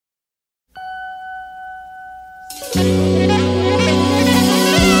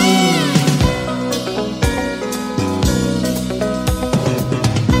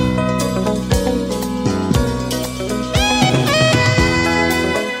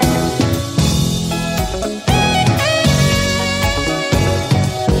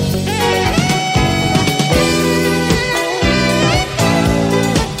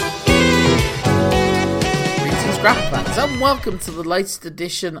Welcome to the latest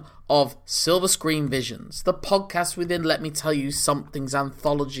edition of Silver Screen Visions, the podcast within Let Me Tell You Something's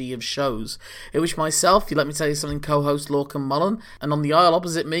anthology of shows, in which myself, you Let Me Tell You Something co-host Lorcan Mullen, and on the aisle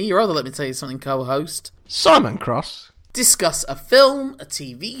opposite me, your other Let Me Tell You Something co-host Simon Cross, discuss a film, a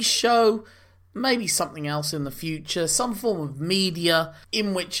TV show, maybe something else in the future, some form of media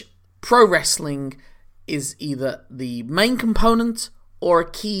in which pro wrestling is either the main component or a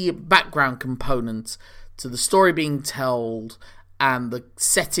key background component to the story being told and the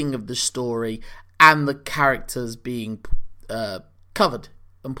setting of the story and the characters being covered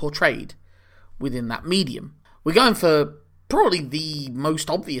and portrayed within that medium. We're going for probably the most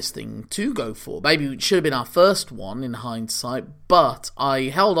obvious thing to go for. Maybe it should have been our first one in hindsight, but I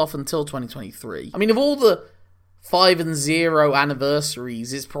held off until 2023. I mean, of all the 5 and 0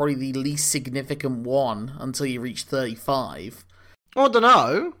 anniversaries, it's probably the least significant one until you reach 35. I don't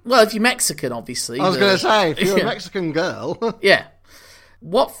know. Well, if you're Mexican, obviously. I was going to say, if you're a Mexican girl. Yeah.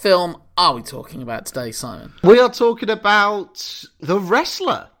 What film are we talking about today, Simon? We are talking about The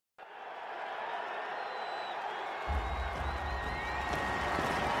Wrestler.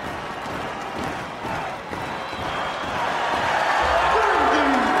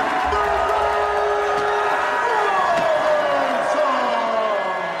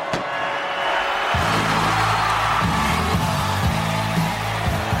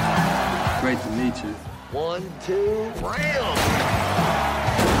 Great to meet you. 1, 2, ram!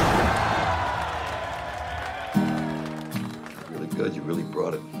 Really good. You really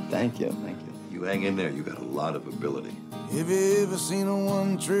brought it. Thank you, thank you. You hang in there. You got a lot of ability. Have you ever seen a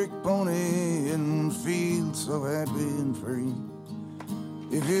one-trick pony and feel so happy and free?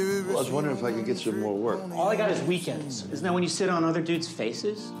 Well, I was wondering if I could get some more work. All I got is weekends. Isn't that when you sit on other dudes'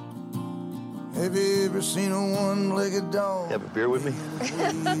 faces? Have you ever seen a one-legged dog? Have a beer with me?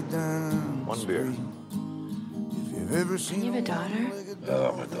 One beer. Have you ever seen You have a daughter?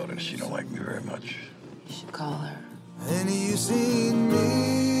 Oh, my daughter, she don't like me very much. You should call her. And you seen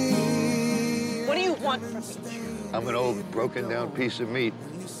me? What do you want from me? I'm an old, broken-down piece of meat,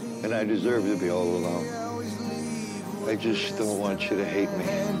 and I deserve to be all alone. I just don't want you to hate me.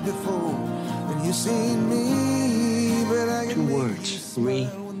 And before, and you seen me, but I 2 words.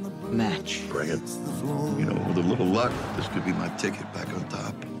 Rematch. Bring it. You know, with a little luck, this could be my ticket back on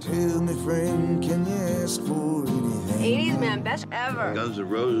top. Tell me, friend, can you ask for anything? 80s man, best ever. Guns N'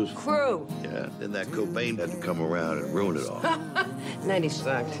 Roses. Crew. Yeah, then that Cobain had to come around and ruin it all. 90s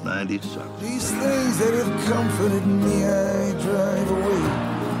sucked. 90s sucked. These things that have comforted me, I drive away.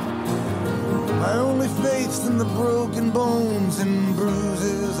 My only faith's in the broken bones and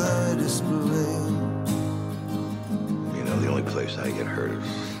bruises I display. You know, the only place I get hurt is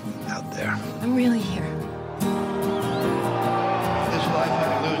out there. I'm really here. This life,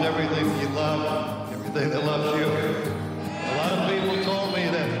 you lose everything you love, everything that loves you. A lot of people told me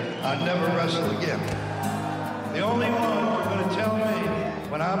that I'd never wrestle again. The only one who's going to tell me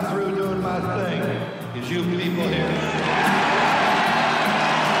when I'm through doing my thing is you people here.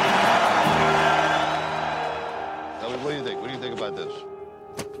 Now, what do you think? What do you think about this?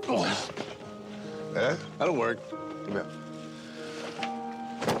 Eh? That'll work. Come here.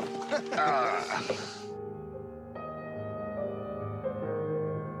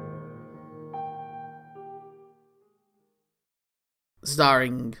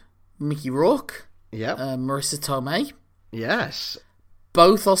 Starring Mickey Rourke, Yep. Marissa Tomei, Yes.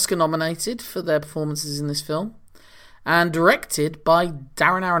 both Oscar nominated for their performances in this film, and directed by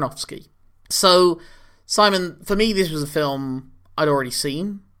Darren Aronofsky. So, Simon, for me, this was a film I'd already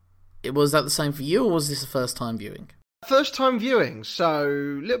seen. Was that the same for you, or was this a first-time viewing? First time viewing, so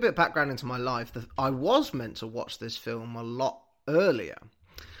a little bit of background into my life. I was meant to watch this film a lot earlier.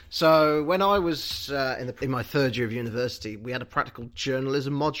 So when I was in my third year of university, we had a practical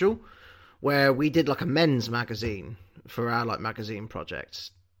journalism module where we did like a men's magazine for our like magazine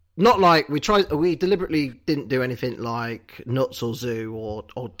projects. Not like we deliberately didn't do anything like Nuts or Zoo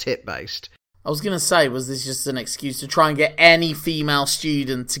or tip based. I was going to say, was this just an excuse to try and get any female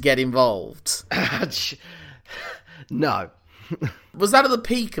student to get involved? No. Was that at the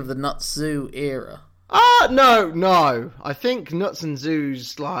peak of the Nuts Zoo era? No. I think Nuts and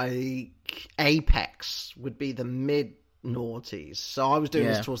Zoo's like apex would be the mid noughties. So I was doing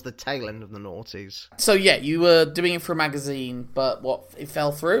Yeah. this towards the tail end of the noughties. So yeah, you were doing it for a magazine, but what, it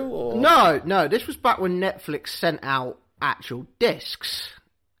fell through? Or No, this was back when Netflix sent out actual discs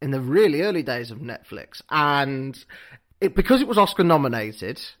in the really early days of Netflix. And because it was Oscar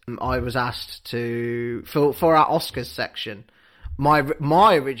nominated, I was asked to, for our Oscars section, my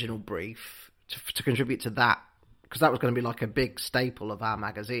original brief to contribute to that, because that was going to be like a big staple of our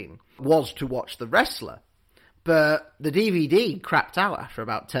magazine, was to watch The Wrestler. But the DVD crapped out after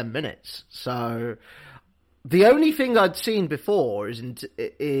about 10 minutes. So the only thing I'd seen before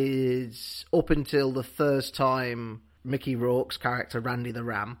is up until the first time Mickey Rourke's character, Randy the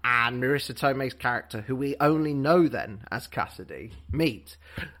Ram, and Marissa Tomei's character, who we only know then as Cassidy, meet.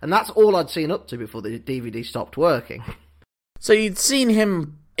 And that's all I'd seen up to before the DVD stopped working. So you'd seen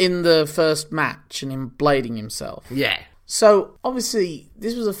him in the first match and him blading himself. Yeah. So, obviously,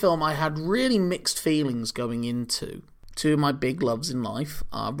 this was a film I had really mixed feelings going into. Two of my big loves in life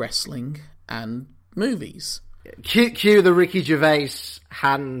are wrestling and movies. Cue the Ricky Gervais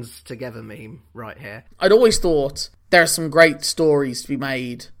hands together meme right here. I'd always thought there are some great stories to be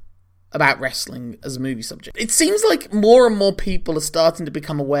made about wrestling as a movie subject. It seems like more and more people are starting to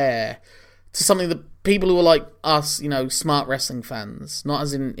become aware to something that people who are like us, you know, smart wrestling fans, not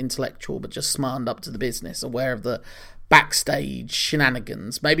as in intellectual, but just smartened up to the business, aware of the backstage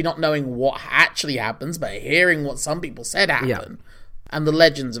shenanigans, maybe not knowing what actually happens, but hearing what some people said happened, and the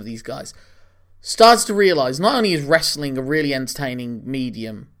legends of these guys, starts to realise not only is wrestling a really entertaining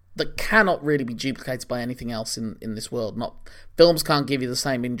medium that cannot really be duplicated by anything else in this world. Films can't give you the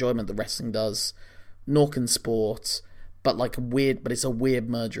same enjoyment that wrestling does, nor can sport, but it's a weird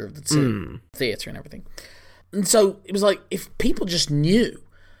merger of the two, theatre and everything. And so it was like, if people just knew,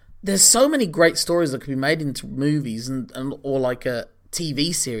 there's so many great stories that could be made into movies or like a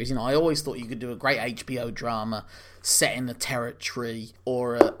TV series. You know, I always thought you could do a great HBO drama set in a territory,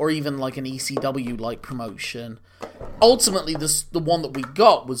 or even like an ECW like promotion. Ultimately, the one that we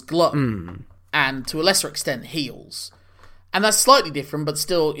got was Glow, and to a lesser extent, Heels. And that's slightly different, but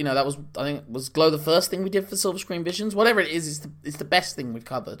still, you know, was Glow the first thing we did for Silver Screen Visions? Whatever it is, it's the best thing we've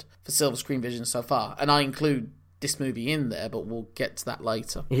covered for Silver Screen Visions so far. And I include this movie in there, but we'll get to that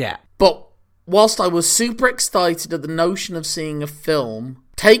later. Yeah. But whilst I was super excited at the notion of seeing a film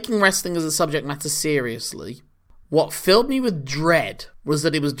taking wrestling as a subject matter seriously, what filled me with dread was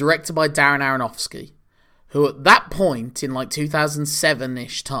that it was directed by Darren Aronofsky, who at that point, in like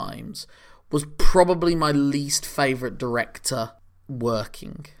 2007-ish times, was probably my least favourite director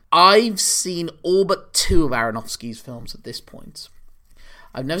working. I've seen all but two of Aronofsky's films at this point.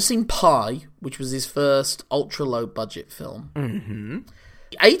 I've never seen Pi, which was his first ultra-low-budget film. Mm-hmm.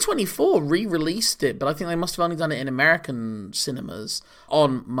 A24 re-released it, but I think they must have only done it in American cinemas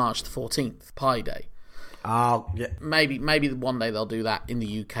on March the 14th, Pi Day. Oh, yeah. Maybe one day they'll do that in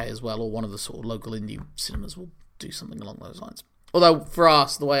the UK as well, or one of the sort of local indie cinemas will do something along those lines. Although, for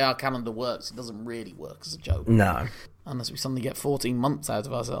us, the way our calendar works, it doesn't really work as a joke. No. Unless we suddenly get 14 months out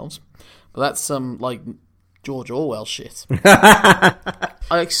of ourselves. But that's some, George Orwell shit.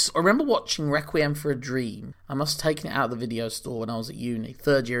 I remember watching Requiem for a Dream. I must have taken it out of the video store when I was at uni,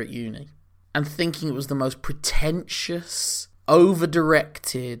 third year at uni, and thinking it was the most pretentious,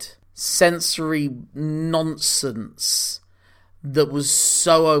 over-directed, sensory nonsense that was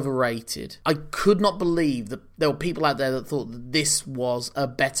so overrated. I could not believe that there were people out there that thought that this was a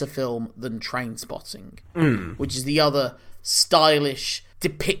better film than Trainspotting, which is the other stylish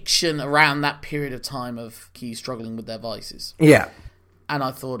depiction around that period of time of kids struggling with their vices. Yeah. And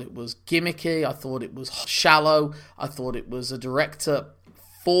I thought it was gimmicky, I thought it was shallow, I thought it was a director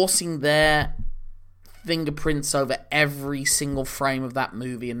forcing their fingerprints over every single frame of that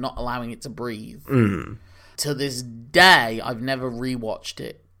movie and not allowing it to breathe. To this day, I've never rewatched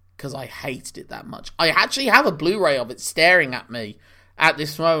it because I hated it that much. I actually have a Blu-ray of it staring at me at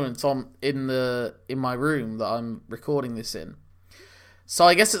this moment in my room that I'm recording this in. So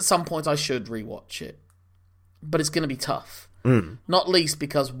I guess at some point I should rewatch it. But it's going to be tough. Not least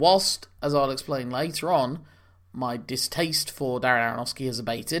because whilst, as I'll explain later on, my distaste for Darren Aronofsky has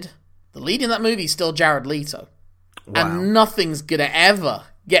abated, the lead in that movie is still Jared Leto. Wow. And nothing's going to ever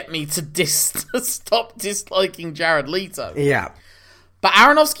get me to stop disliking Jared Leto. Yeah. But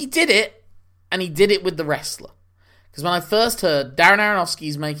Aronofsky did it, and he did it with The Wrestler. Because when I first heard Darren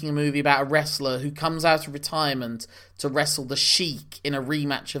Aronofsky's making a movie about a wrestler who comes out of retirement to wrestle the Sheik in a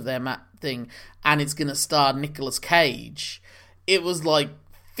rematch of their thing, and it's going to star Nicolas Cage, it was like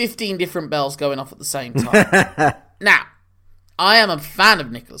 15 different bells going off at the same time. Now, I am a fan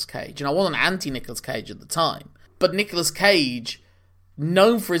of Nicolas Cage, and I wasn't anti-Nicolas Cage at the time. But Nicolas Cage,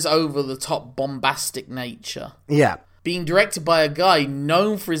 known for his over-the-top bombastic nature, yeah, being directed by a guy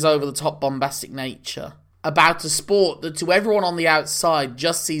known for his over-the-top bombastic nature, about a sport that to everyone on the outside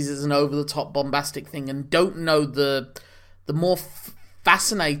just sees as an over-the-top bombastic thing and don't know the more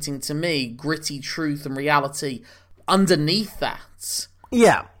fascinating, to me, gritty truth and reality underneath that.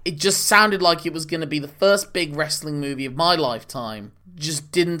 Yeah. It just sounded like it was going to be the first big wrestling movie of my lifetime.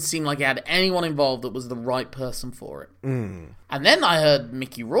 Just didn't seem like it had anyone involved that was the right person for it. And then I heard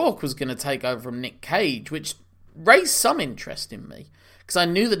Mickey Rourke was going to take over from Nick Cage, which raised some interest in me, because I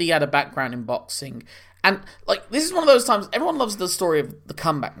knew that he had a background in boxing. And, like, this is one of those times, everyone loves the story of the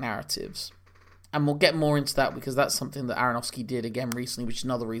comeback narratives. And we'll get more into that, because that's something that Aronofsky did again recently, which is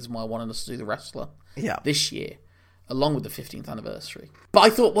another reason why I wanted us to do The Wrestler this year, along with the 15th anniversary. But I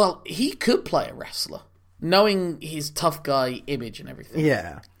thought, well, he could play a wrestler, knowing his tough guy image and everything.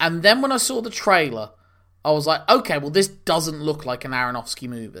 Yeah. And then when I saw the trailer, I was like, okay, well, this doesn't look like an Aronofsky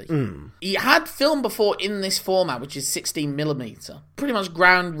movie. He had filmed before in this format, which is 16mm, pretty much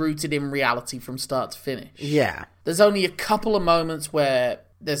ground-rooted in reality from start to finish. Yeah. There's only a couple of moments where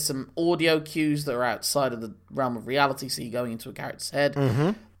there's some audio cues that are outside of the realm of reality, so you're going into a character's head.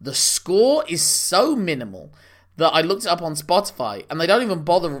 The score is so minimal that I looked it up on Spotify, and they don't even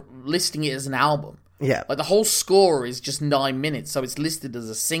bother listing it as an album. Yeah. Like, the whole score is just 9 minutes, so it's listed as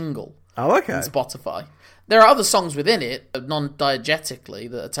a single on Spotify. There are other songs within it, non-diegetically,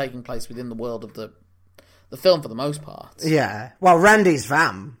 that are taking place within the world of the film for the most part. Yeah. Well, Randy's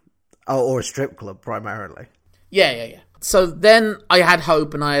Vam, or a strip club, primarily. Yeah. So then I had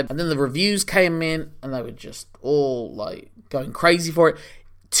hope, and then the reviews came in, and they were just all, like, going crazy for it.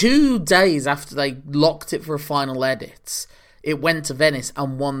 2 days after they locked it for a final edit, it went to Venice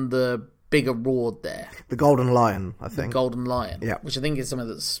and won the big award there. The Golden Lion, I think. The Golden Lion. Yeah. Which I think is something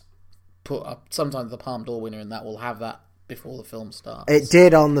that's put up. Sometimes the Palme d'Or winner and that will have that before the film starts. It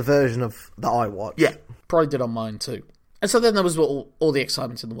did on the version of that I watched. Yeah. Probably did on mine too. And so then there was all the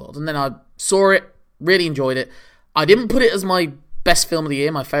excitement in the world. And then I saw it, really enjoyed it. I didn't put it as my best film of the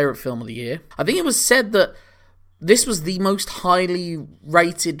year, my favourite film of the year. I think it was said that this was the most highly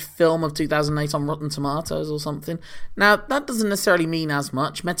rated film of 2008 on Rotten Tomatoes or something. Now, that doesn't necessarily mean as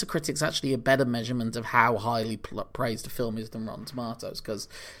much. Metacritic's actually a better measurement of how highly praised a film is than Rotten Tomatoes. Because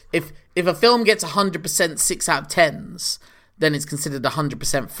if a film gets 100% 6 out of 10s, then it's considered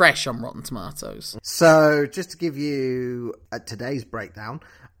 100% fresh on Rotten Tomatoes. So, just to give you today's breakdown,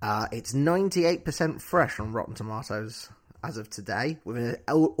 it's 98% fresh on Rotten Tomatoes as of today, with an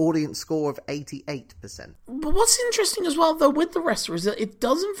audience score of 88%. But what's interesting as well, though, with The Wrestler is that it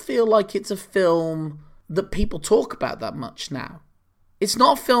doesn't feel like it's a film that people talk about that much now. It's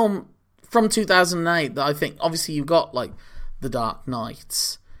not a film from 2008 that I think, obviously you've got, like, The Dark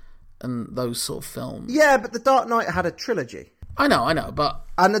Knight and those sort of films. Yeah, but The Dark Knight had a trilogy. I know, but...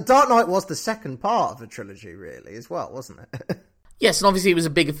 And The Dark Knight was the second part of a trilogy, really, as well, wasn't it? Yes, and obviously it was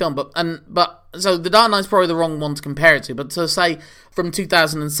a bigger film, but so The Dark Knight's probably the wrong one to compare it to, but to say from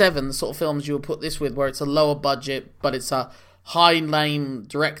 2007, the sort of films you would put this with, where it's a lower budget, but it's a high-name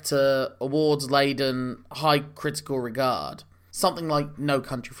director, awards-laden, high critical regard, something like No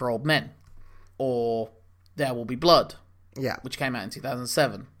Country for Old Men, or There Will Be Blood, which came out in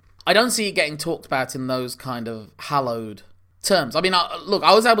 2007. I don't see it getting talked about in those kind of hallowed terms. I mean, look,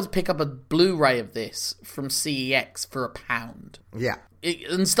 I was able to pick up a Blu-ray of this from CEX for £1. Yeah.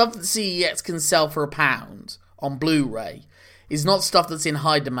 And stuff that CEX can sell for £1 on Blu-ray is not stuff that's in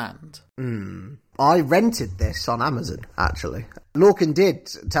high demand. I rented this on Amazon, actually. Lorcan did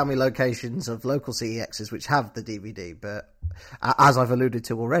tell me locations of local CEXs which have the DVD, but as I've alluded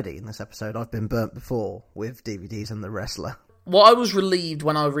to already in this episode, I've been burnt before with DVDs and The Wrestler. What I was relieved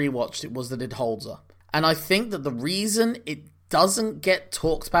when I rewatched it was that it holds up. And I think that the reason it doesn't get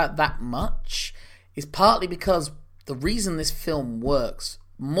talked about that much is partly because the reason this film works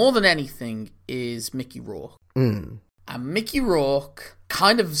more than anything is Mickey Rourke. And Mickey Rourke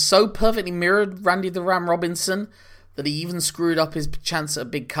kind of so perfectly mirrored Randy the Ram Robinson that he even screwed up his chance at a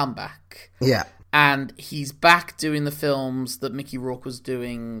big comeback. Yeah. And he's back doing the films that Mickey Rourke was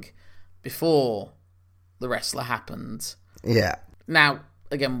doing before The Wrestler happened. Yeah. Now,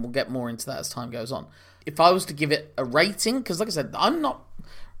 again, we'll get more into that as time goes on. If I was to give it a rating, because like I said, I'm not...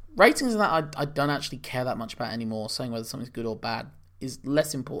 Ratings and that I don't actually care that much about anymore. Saying whether something's good or bad is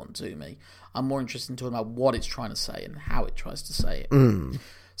less important to me. I'm more interested in talking about what it's trying to say and how it tries to say it.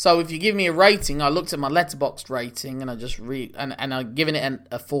 So if you give me a rating, I looked at my Letterboxd rating and I just and I've given it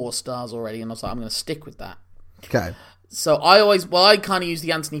a 4 stars already, and I was like, I'm going to stick with that. Okay. So I kind of use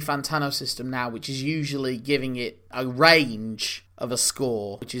the Anthony Fantano system now, which is usually giving it a range of a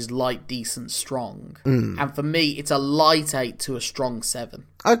score, which is light, decent, strong. And for me, it's a light 8 to a strong 7.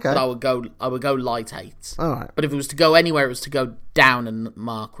 Okay. But I would go light 8. All right. But if it was to go anywhere, it was to go down a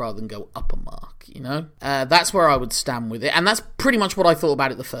mark rather than go up a mark, you know? That's where I would stand with it. And that's pretty much what I thought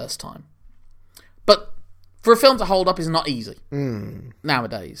about it the first time. But for a film to hold up is not easy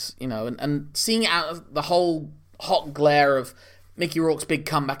nowadays, you know? And seeing it out of the whole hot glare of Mickey Rourke's big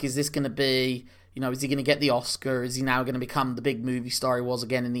comeback, is this going to be, you know, is he going to get the Oscar? Is he now going to become the big movie star he was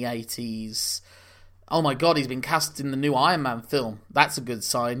again in the 80s? Oh my god, he's been cast in the new Iron Man film. That's a good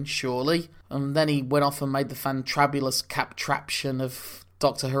sign, surely. And then he went off and made the fantabulous captraption of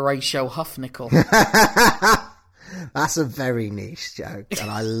Dr. Horatio Huffnickel. That's a very niche joke, and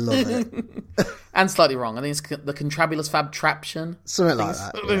I love it. And slightly wrong. I think it's the contrabulous fabtraption. Something like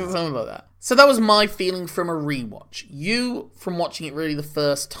that. Yeah. Something like that. So that was my feeling from a rewatch. You, from watching it really the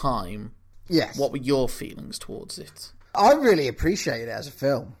first time, Yes. what were your feelings towards it? I really appreciate it as a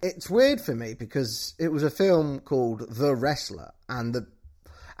film. It's weird for me because it was a film called The Wrestler, and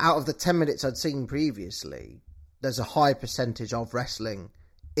out of the 10 minutes I'd seen previously, there's a high percentage of wrestling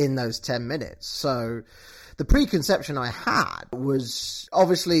in those 10 minutes. So the preconception I had was,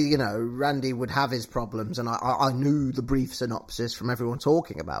 obviously, you know, Randy would have his problems, and I knew the brief synopsis from everyone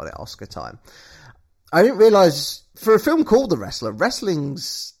talking about it Oscar time. I didn't realise, for a film called The Wrestler,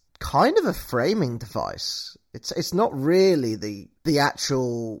 wrestling's kind of a framing device. It's not really the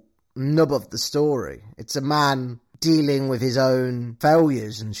actual nub of the story. It's a man dealing with his own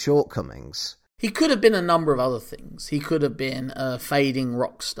failures and shortcomings. He could have been a number of other things. He could have been a fading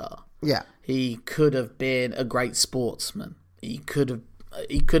rock star. Yeah. He could have been a great sportsman. He could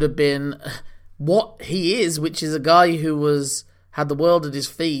have been what he is, which is a guy who had the world at his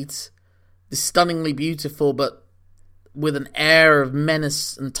feet, this stunningly beautiful but with an air of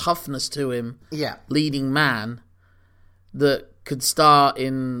menace and toughness to him, leading man that could star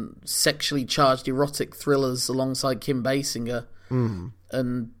in sexually charged erotic thrillers alongside Kim Basinger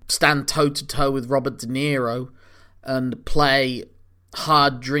and stand toe-to-toe with Robert De Niro and play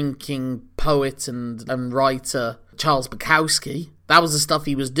hard-drinking poet and writer Charles Bukowski. That was the stuff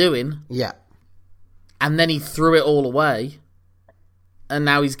he was doing. Yeah. And then he threw it all away, and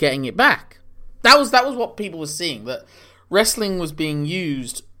now he's getting it back. That was what people were seeing, that wrestling was being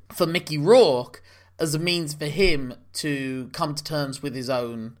used for Mickey Rourke as a means for him to come to terms with his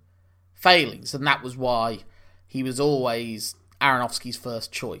own failings, and that was why he was always Aronofsky's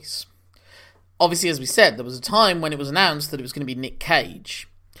first choice. Obviously, as we said, there was a time when it was announced that it was going to be Nick Cage.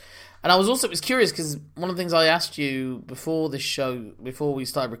 And I was curious, because one of the things I asked you before this show, before we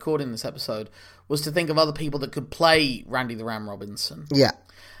started recording this episode, was to think of other people that could play Randy the Ram Robinson. Yeah.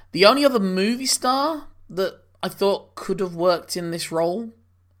 The only other movie star that I thought could have worked in this role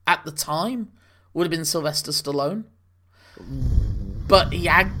at the time would have been Sylvester Stallone. But he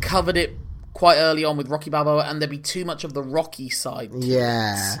had covered it quite early on with Rocky Balboa, and there'd be too much of the Rocky side to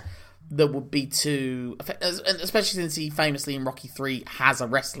it that would be too... Especially since he famously in Rocky 3 has a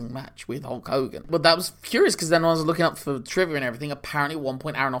wrestling match with Hulk Hogan. But that was curious, because then when I was looking up for trivia and everything, apparently at one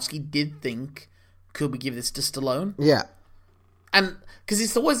point Aronofsky did think, could we give this to Stallone? Yeah. And because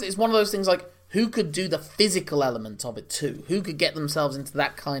it's one of those things like, who could do the physical element of it too? Who could get themselves into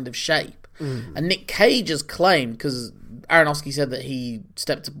that kind of shape? And Nick Cage has claimed, because Aronofsky said that he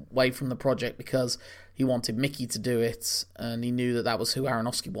stepped away from the project because he wanted Mickey to do it, and he knew that was who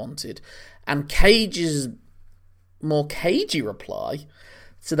Aronofsky wanted. And Cage's more cagey reply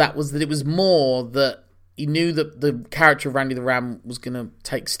to that was that it was more that he knew that the character of Randy the Ram was going to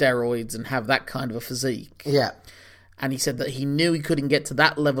take steroids and have that kind of a physique. Yeah. And he said that he knew he couldn't get to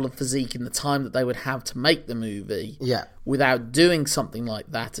that level of physique in the time that they would have to make the movie without doing something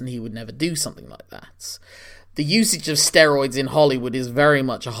like that, and he would never do something like that. The usage of steroids in Hollywood is very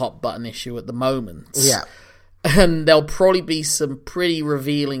much a hot-button issue at the moment. Yeah. And there'll probably be some pretty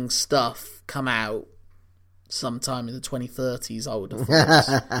revealing stuff come out sometime in the 2030s, I would have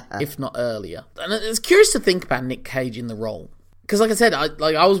thought, if not earlier. And it's curious to think about Nick Cage in the role. Because like I said,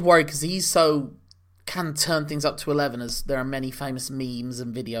 I was worried because he's so... can turn things up to 11, as there are many famous memes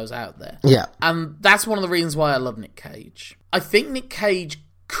and videos out there. Yeah. And that's one of the reasons why I love Nick Cage. I think Nick Cage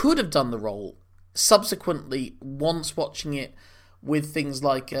could have done the role subsequently once watching it with things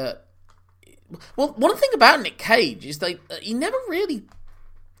like... well, one thing about Nick Cage is that he never really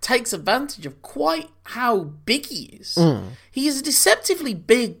takes advantage of quite how big he is. He is a deceptively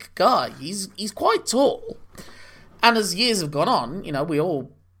big guy. He's quite tall. And as years have gone on, you know, we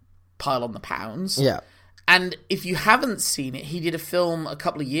all pile on the pounds. Yeah. And if you haven't seen it, he did a film a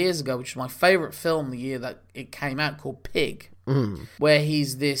couple of years ago, which is my favourite film the year that it came out, called Pig, where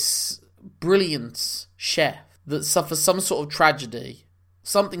he's this brilliant chef that suffers some sort of tragedy.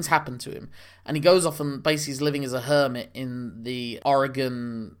 Something's happened to him, and he goes off and basically is living as a hermit in the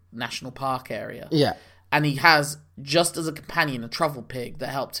Oregon National Park area. Yeah. And he has, just as a companion, a truffle pig that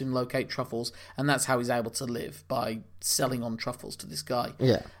helps him locate truffles, and that's how he's able to live, by selling on truffles to this guy.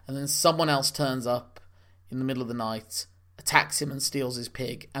 Yeah. And then someone else turns up in the middle of the night, attacks him and steals his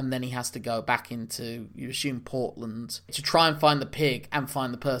pig, and then he has to go back into, you assume, Portland, to try and find the pig and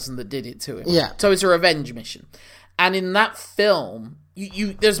find the person that did it to him. Yeah. So it's a revenge mission. And in that film,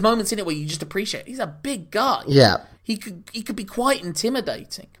 you there's moments in it where you just appreciate, he's a big guy. Yeah. He could be quite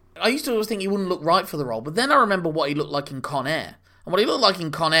intimidating. I used to always think he wouldn't look right for the role, but then I remember what he looked like in Con Air. And what he looked like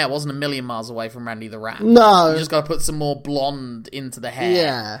in Con Air wasn't a million miles away from Randy the Rat. No. You just got to put some more blonde into the hair.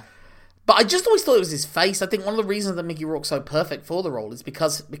 Yeah. But I just always thought it was his face. I think one of the reasons that Mickey Rourke's so perfect for the role is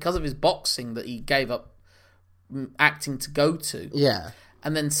because of his boxing that he gave up acting to go to. Yeah.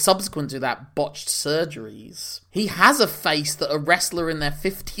 And then subsequent to that, botched surgeries. He has a face that a wrestler in their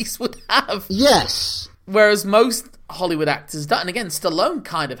 50s would have. Yes. Whereas most Hollywood actors don't. And again, Stallone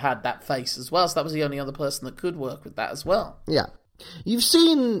kind of had that face as well, so that was the only other person that could work with that as well. Yeah. You've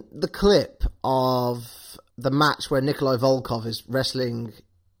seen the clip of the match where Nikolai Volkov is wrestling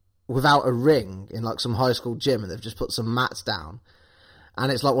without a ring in like some high school gym, and they've just put some mats down.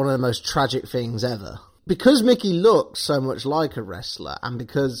 And it's like one of the most tragic things ever. Because Mickey looks so much like a wrestler, and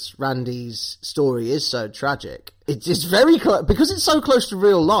because Randy's story is so tragic, it's very because it's so close to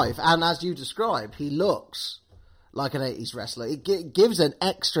real life, and as you described, he looks like an 80s wrestler. It gives an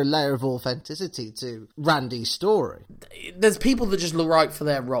extra layer of authenticity to Randy's story. There's people that just look right for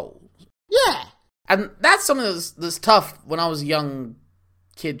their roles. Yeah. And that's something that's tough when I was a young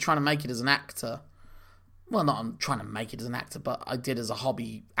kid trying to make it as an actor. Well, not I'm trying to make it as an actor, but I did as a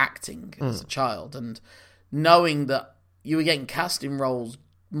hobby acting as a child. And knowing that you were getting cast in roles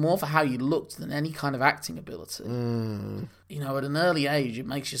more for how you looked than any kind of acting ability. You know, at an early age, it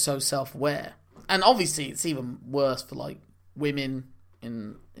makes you so self-aware. And obviously, it's even worse for, like, women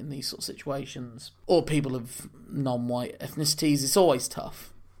in these sort of situations. Or people of non-white ethnicities. It's always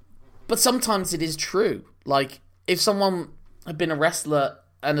tough. But sometimes it is true. Like, if someone had been a wrestler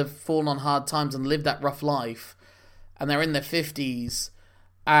and have fallen on hard times and lived that rough life, and they're in their 50s,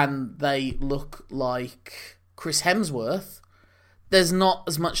 and they look like Chris Hemsworth, there's not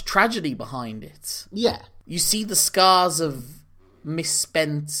as much tragedy behind it. Yeah. You see the scars of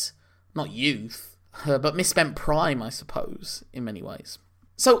misspent, not youth, but misspent prime, I suppose, in many ways.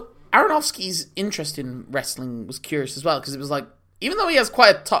 So Aronofsky's interest in wrestling was curious as well, because it was like, even though he has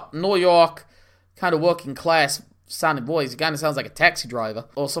quite a top New York kind of working class sounding voice, he kind of sounds like a taxi driver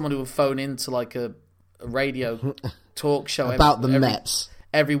or someone who would phone into like a radio talk show about the Mets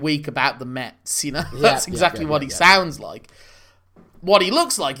every week about the Mets. You know, that's exactly what he sounds like. What he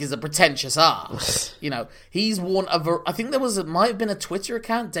looks like is a pretentious arse. You know, he's worn I think might have been a Twitter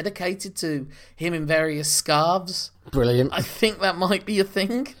account dedicated to him in various scarves. Brilliant. I think that might be a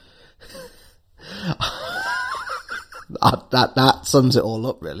thing. That sums it all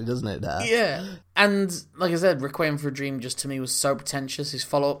up, really, doesn't it? There. Yeah. And, like I said, Requiem for a Dream just to me was so pretentious. His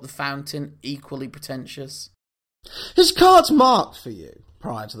follow-up, The Fountain, equally pretentious. His card's marked for you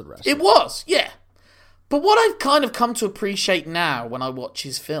prior to the rest. It was, yeah. But what I've kind of come to appreciate now when I watch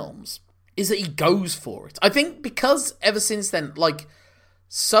his films is that he goes for it. I think because ever since then, like,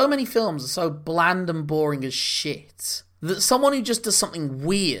 so many films are so bland and boring as shit that someone who just does something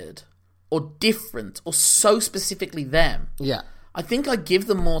weird or different, or so specifically them. Yeah. I think I give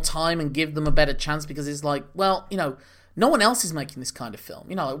them more time and give them a better chance because it's like, well, you know, no one else is making this kind of film.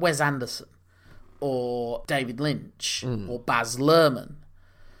 You know, like Wes Anderson, or David Lynch, or Baz Luhrmann.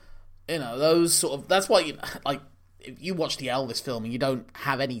 You know, those sort of... That's why, you like, if you watch the Elvis film and you don't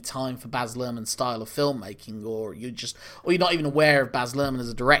have any time for Baz Luhrmann's style of filmmaking, or you're not even aware of Baz Luhrmann as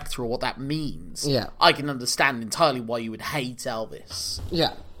a director or what that means, I can understand entirely why you would hate Elvis.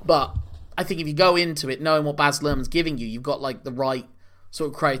 Yeah. But I think if you go into it knowing what Baz Luhrmann's giving you, you've got like the right sort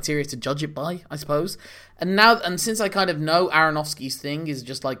of criteria to judge it by, I suppose. And since I kind of know Aronofsky's thing is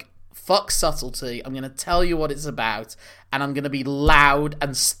just like, fuck subtlety, I'm going to tell you what it's about, and I'm going to be loud,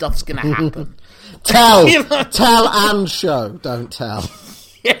 and stuff's going to happen. Tell and show, don't tell.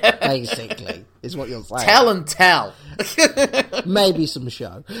 Yeah. Basically, is what you're saying. Tell and tell. Maybe some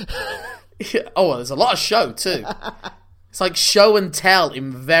show. Yeah. Oh, well, there's a lot of show, too. It's like show and tell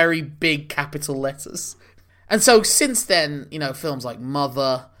in very big capital letters. And so since then, you know, films like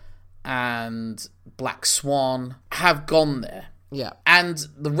Mother and Black Swan have gone there. Yeah. And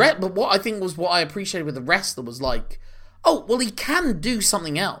but what I think was what I appreciated with the wrestler was like, oh, well, he can do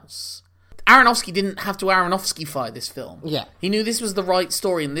something else. Aronofsky didn't have to Aronofsky-fy this film. Yeah. He knew this was the right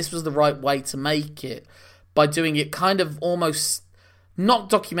story and this was the right way to make it by doing it kind of almost not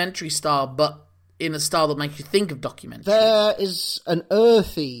documentary style, but in a style that makes you think of documentary. There is an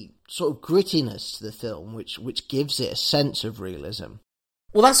earthy sort of grittiness to the film, which gives it a sense of realism.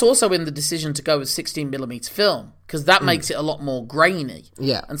 Well, that's also in the decision to go with 16mm film, because that makes it a lot more grainy.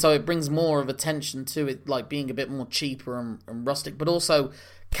 Yeah. And so it brings more of attention to it, like being a bit more cheaper and rustic, but also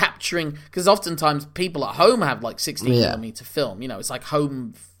capturing, because oftentimes people at home have like 16mm film, it's like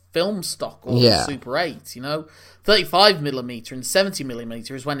home film stock or Super 8, 35mm and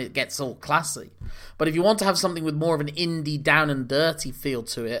 70mm is when it gets all classy. But if you want to have something with more of an indie, down and dirty feel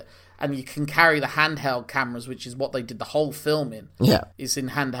to it, and you can carry the handheld cameras, which is what they did the whole film in. Yeah. It's in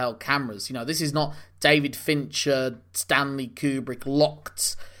handheld cameras. This is not David Fincher, Stanley Kubrick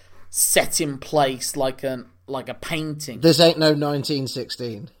locked, set in place like a painting. This ain't no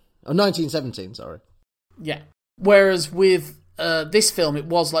 1916. Or 1917, sorry. Yeah. Whereas with this film, it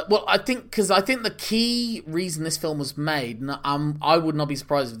was like... Well, I think the key reason this film was made, and I would not be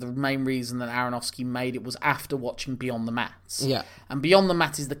surprised if the main reason that Aronofsky made it was after watching Beyond the Mats. Yeah. And Beyond the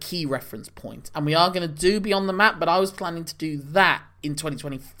Mat is the key reference point. And we are going to do Beyond the Mat, but I was planning to do that in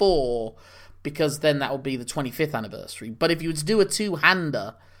 2024, because then that will be the 25th anniversary. But if you were to do a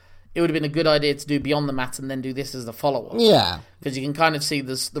two-hander, it would have been a good idea to do Beyond the Mat and then do this as the follow-up. Yeah. Because you can kind of see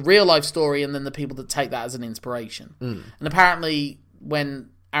this, the real-life story and then the people that take that as an inspiration. And apparently,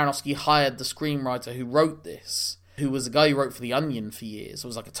 when Aronofsky hired the screenwriter who wrote this, who was a guy who wrote for The Onion for years,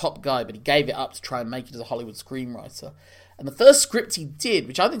 was like a top guy, but he gave it up to try and make it as a Hollywood screenwriter. And the first script he did,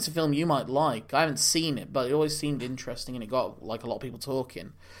 which I think is a film you might like, I haven't seen it, but it always seemed interesting and it got like a lot of people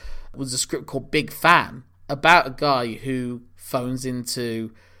talking, was a script called Big Fan, about a guy who phones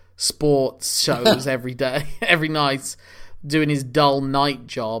into sports shows every night, doing his dull night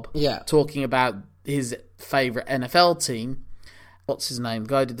job, talking about his favourite NFL team. What's his name? The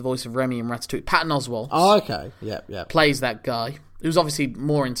guy who did the voice of Remy in Ratatouille. Patton Oswalt. Oh, okay. Yeah. Plays that guy, who's obviously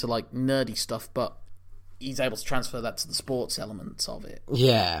more into like nerdy stuff, but he's able to transfer that to the sports elements of it.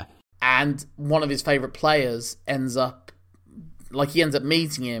 Yeah. And one of his favourite players ends up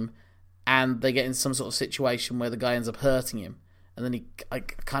meeting him, and they get in some sort of situation where the guy ends up hurting him. And then he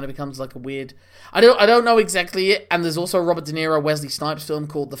kind of becomes like a weird... I don't know exactly it. And there's also a Robert De Niro, Wesley Snipes film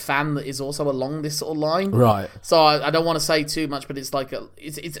called The Fan that is also along this sort of line. Right. So I don't want to say too much, but it's like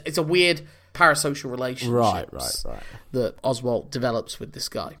it's a weird parasocial relationship. Right. That Oswalt develops with this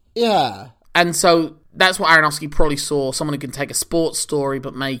guy. Yeah. And so that's what Aronofsky probably saw. Someone who can take a sports story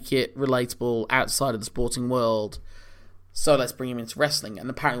but make it relatable outside of the sporting world. So let's bring him into wrestling. And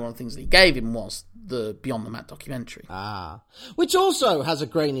apparently one of the things that he gave him was the Beyond the Mat documentary. Which also has a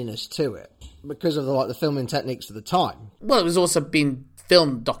graininess to it because of the filming techniques of the time. Well, it was also been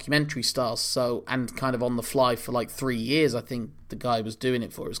filmed documentary style, and kind of on the fly for like 3 years. I think the guy was doing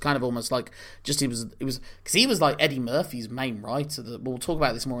it for. It was kind of almost like it was because he was like Eddie Murphy's main writer. We'll talk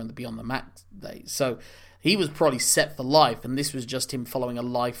about this more in the Beyond the Mat days. So he was probably set for life, and this was just him following a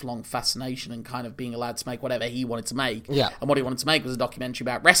lifelong fascination and kind of being allowed to make whatever he wanted to make. Yeah. And what he wanted to make was a documentary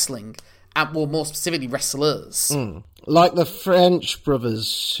about wrestling, and more specifically wrestlers. Like the French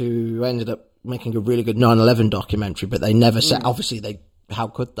brothers who ended up making a really good 9/11 documentary, but they never said, obviously how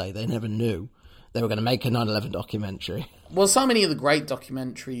could they? They never knew they were going to make a 9/11 documentary. Well, so many of the great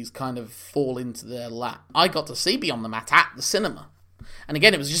documentaries kind of fall into their lap. I got to see Beyond the Mat at the cinema. And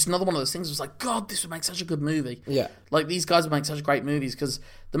again, it was just another one of those things. It was like, God, this would make such a good movie. Yeah. Like, these guys would make such great movies, because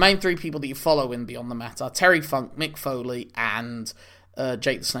the main three people that you follow in Beyond the Mat are Terry Funk, Mick Foley, and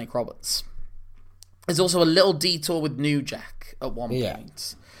Jake the Snake Roberts. There's also a little detour with New Jack at one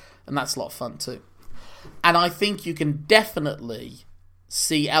point. And that's a lot of fun, too. And I think you can definitely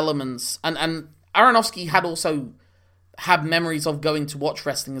see elements... And Aronofsky had memories of going to watch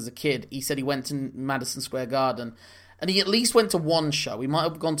wrestling as a kid. He said he went to Madison Square Garden... And he at least went to one show. He might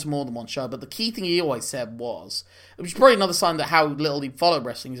have gone to more than one show, but the key thing he always said was, which is probably another sign that how little he followed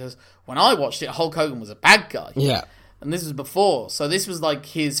wrestling, he says, when I watched it, Hulk Hogan was a bad guy. Yeah. And this was before. So this was like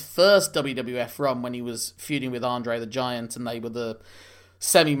his first WWF run when he was feuding with Andre the Giant, and they were the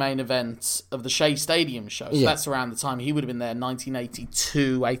semi-main event of the Shea Stadium show. So that's around the time he would have been there,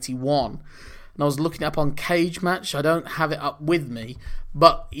 1982, 81. And I was looking up on Cage Match. I don't have it up with me.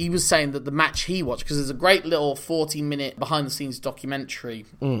 But he was saying that the match he watched, because there's a great little 40-minute behind-the-scenes documentary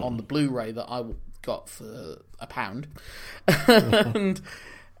on the Blu-ray that I got for £1. And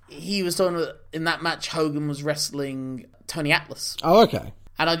he was talking about, in that match, Hogan was wrestling Tony Atlas. Oh, okay.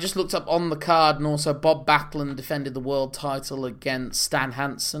 And I just looked up on the card, and also Bob Backlund defended the world title against Stan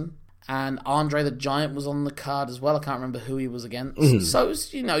Hansen. And Andre the Giant was on the card as well. I can't remember who he was against. So, it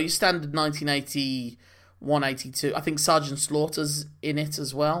was, your standard 1981, 82. I think Sergeant Slaughter's in it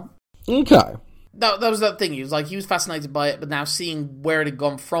as well. Okay. That was that thing. He was fascinated by it, but now seeing where it had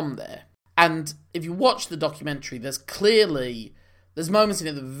gone from there. And if you watch the documentary, there's moments in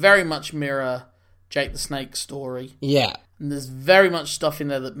it that very much mirror Jake the Snake's story. Yeah. And there's very much stuff in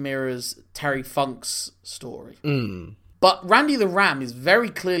there that mirrors Terry Funk's story. Mm. But Randy the Ram is very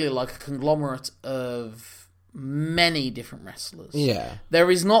clearly like a conglomerate of many different wrestlers. Yeah. There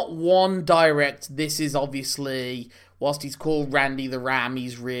is not one direct, this is obviously, whilst he's called Randy the Ram,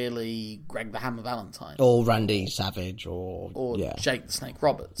 he's really Greg the Hammer Valentine. Or Randy Savage, or Jake the Snake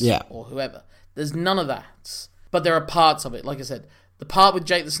Roberts. Yeah. Or whoever. There's none of that. But there are parts of it, like I said. The part with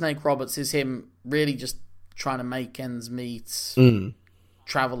Jake the Snake Roberts is him really just trying to make ends meet,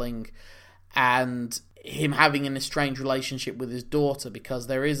 travelling, and him having an estranged relationship with his daughter, because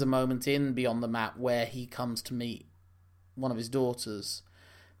there is a moment in Beyond the Mat where he comes to meet one of his daughters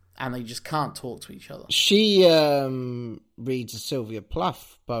and they just can't talk to each other. She reads a Sylvia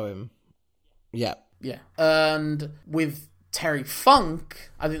Plath poem. Yeah. Yeah. And with Terry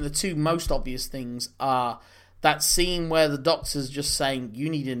Funk, I think the two most obvious things are that scene where the doctor's just saying, you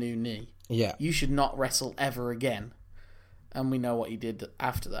need a new knee. Yeah. You should not wrestle ever again. And we know what he did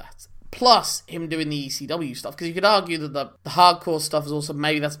after that. Plus, him doing the ECW stuff. Because you could argue that the hardcore stuff is also,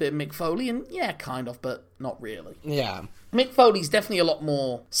 maybe that's a bit of Mick Foley. And yeah, kind of, but not really. Yeah. Mick Foley's definitely a lot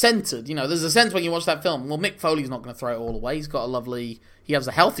more centered. There's a sense when you watch that film, well, Mick Foley's not going to throw it all away. He's got he has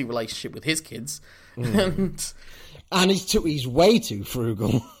a healthy relationship with his kids. And he's way too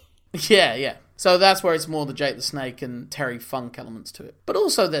frugal. Yeah. So that's where it's more the Jake the Snake and Terry Funk elements to it. But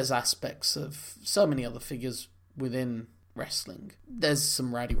also there's aspects of so many other figures within wrestling. There's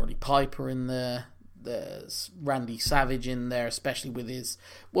some Rowdy Roddy Piper in there. There's Randy Savage in there, especially with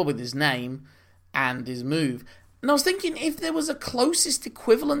his name and his move. And I was thinking, if there was a closest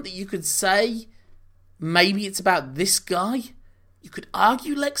equivalent that you could say, maybe it's about this guy. You could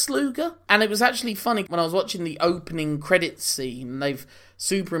argue Lex Luger. And it was actually funny when I was watching the opening credits scene, they've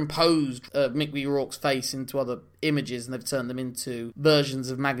superimposed Mickey Rourke's face into other images, and they've turned them into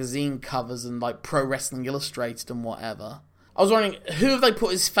versions of magazine covers and like Pro Wrestling Illustrated and whatever. I was wondering, who have they put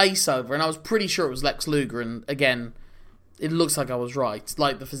his face over? And I was pretty sure it was Lex Luger, and again, it looks like I was right.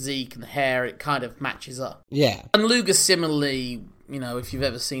 Like the physique and the hair, it kind of matches up. Yeah. And Luger similarly, if you've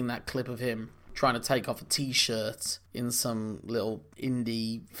ever seen that clip of him trying to take off a t-shirt in some little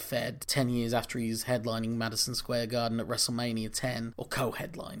indie fed 10 years after he's headlining Madison Square Garden at WrestleMania 10, or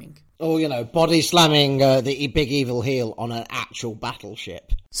co-headlining. Or, body slamming the big evil heel on an actual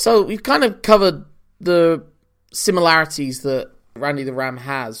battleship. So we've kind of covered the similarities that Randy the Ram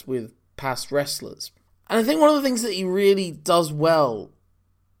has with past wrestlers. And I think one of the things that he really does well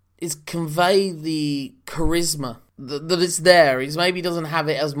is convey the charisma that it's there. He maybe doesn't have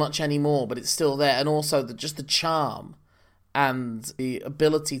it as much anymore, but it's still there. And also just the charm and the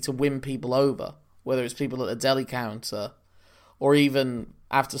ability to win people over, whether it's people at a deli counter or even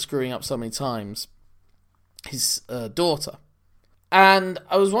after screwing up so many times, his daughter. And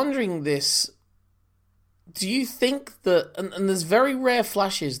I was wondering this, do you think that, and there's very rare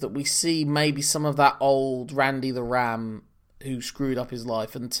flashes that we see maybe some of that old Randy the Ram who screwed up his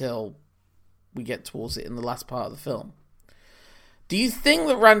life until we get towards it in the last part of the film. Do you think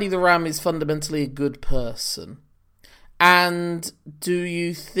that Randy the Ram is fundamentally a good person? And do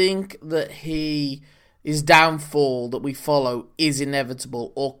you think that his downfall that we follow is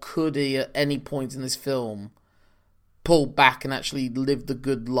inevitable, or could he at any point in this film pull back and actually live the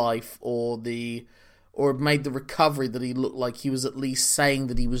good life, or made the recovery that he looked like he was at least saying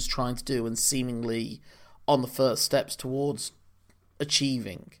that he was trying to do, and seemingly on the first steps towards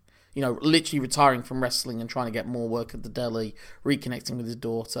achieving? Literally retiring from wrestling and trying to get more work at the deli, reconnecting with his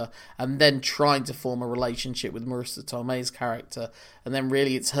daughter, and then trying to form a relationship with Marissa Tomei's character. And then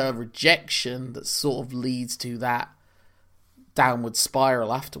really it's her rejection that sort of leads to that downward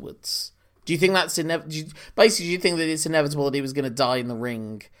spiral afterwards. Do you think that's inevitable? Basically, do you think that it's inevitable that he was going to die in the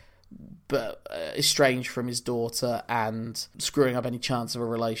ring, but estranged from his daughter and screwing up any chance of a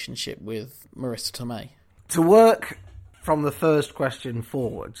relationship with Marissa Tomei? To work from the first question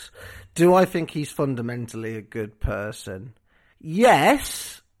forwards, do I think he's fundamentally a good person?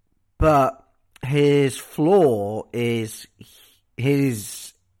 Yes, but his flaw is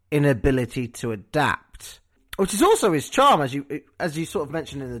his inability to adapt, which is also his charm, as you sort of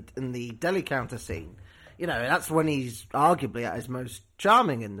mentioned in the deli counter scene. That's when he's arguably at his most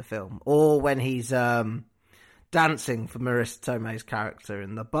charming in the film, or when he's dancing for Marissa Tomei's character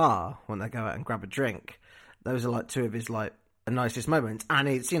in the bar when they go out and grab a drink. Those are like two of his like nicest moments, and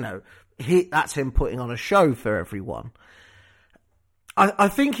it's, you know, that's him putting on a show for everyone. I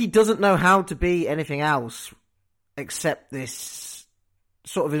think he doesn't know how to be anything else except this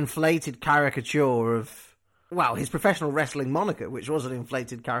sort of inflated caricature of, well, his professional wrestling moniker, which was an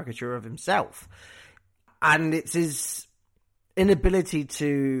inflated caricature of himself. And it's his inability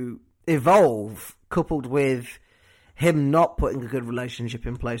to evolve, coupled with him not putting a good relationship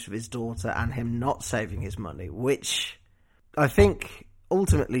in place with his daughter and him not saving his money, which I think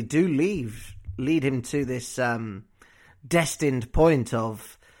ultimately do lead him to this destined point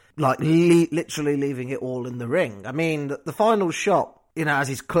of like literally leaving it all in the ring. I mean, the final shot, you know, as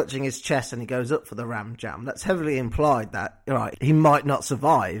he's clutching his chest and he goes up for the ram jam, that's heavily implied that, right, he might not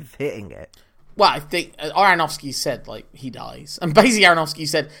survive hitting it. Well, I think Aronofsky said, like, he dies. And basically Aronofsky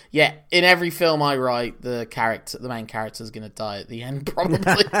said, yeah, in every film I write, the main character is going to die at the end,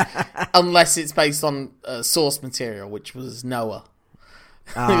 probably. Unless it's based on source material, which was Noah.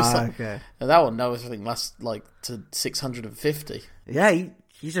 Okay. That one, Noah's, I think, lasts, like, to 650. Yeah,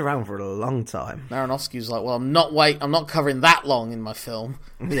 he's around for a long time. Aronofsky was like, well, I'm not covering that long in my film.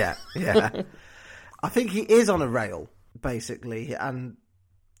 Yeah. I think he is on a rail, basically, and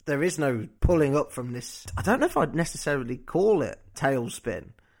there is no pulling up from this. I don't know if I'd necessarily call it tailspin,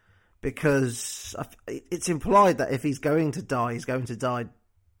 because it's implied that if he's going to die, he's going to die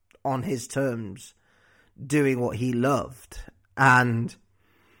on his terms, doing what he loved. And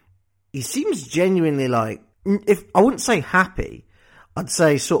he seems genuinely like, if I wouldn't say happy, I'd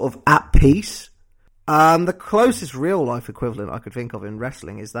say sort of at peace. The closest real life equivalent I could think of in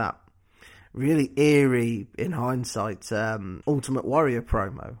wrestling is that really eerie, in hindsight, Ultimate Warrior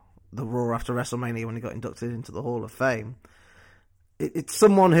promo, the Raw after WrestleMania when he got inducted into the Hall of Fame. It's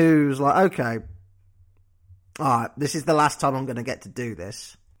someone who's like, okay, alright, this is the last time I'm going to get to do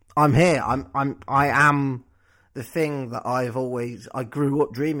this. I'm here. I am the thing that I grew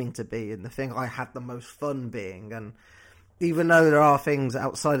up dreaming to be, and the thing I had the most fun being. And even though there are things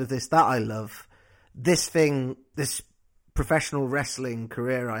outside of this that I love, this professional wrestling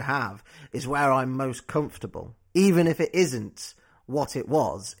career I have is where I'm most comfortable. Even if it isn't what it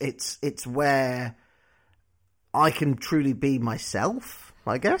was, it's where I can truly be myself,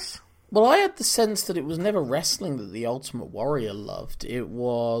 I guess. Well, I had the sense that it was never wrestling that the Ultimate Warrior loved. It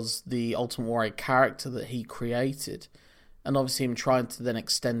was the Ultimate Warrior character that he created. And obviously him trying to then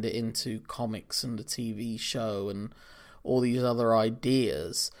extend it into comics and the TV show and all these other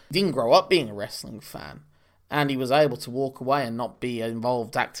ideas. He didn't grow up being a wrestling fan. And he was able to walk away and not be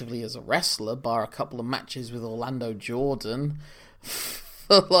involved actively as a wrestler, bar a couple of matches with Orlando Jordan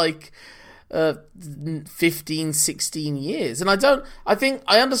for like 15, 16 years. And I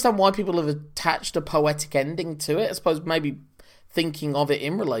understand why people have attached a poetic ending to it. I suppose maybe thinking of it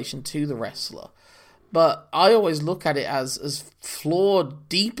in relation to the wrestler. But I always look at it as flawed,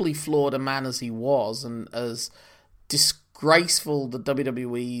 deeply flawed a man as he was, and as disgraceful the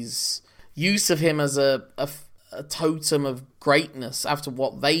WWE's use of him as a totem of greatness after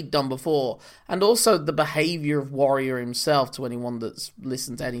what they'd done before, and also the behaviour of Warrior himself, to anyone that's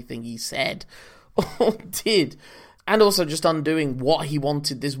listened to anything he said or did, and also just undoing what he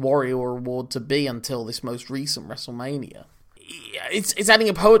wanted this Warrior award to be until this most recent WrestleMania. It's adding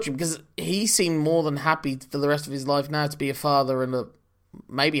a poetry, because he seemed more than happy for the rest of his life now to be a father and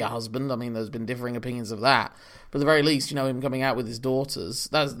maybe a husband. I mean, there's been differing opinions of that. But at the very least, you know, him coming out with his daughters,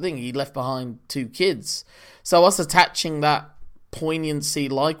 that's the thing, he left behind 2 kids. So us attaching that poignancy,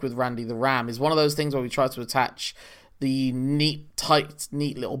 like with Randy the Ram, is one of those things where we try to attach the neat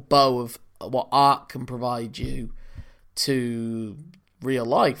little bow of what art can provide you to real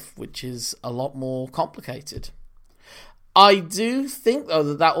life, which is a lot more complicated. I do think,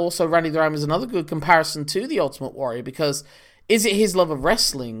 though, that also Randy the Ram is another good comparison to the Ultimate Warrior, because is it his love of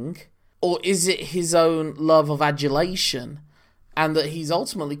wrestling, or is it his own love of adulation, and that he's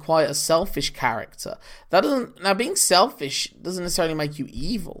ultimately quite a selfish character? Now, being selfish doesn't necessarily make you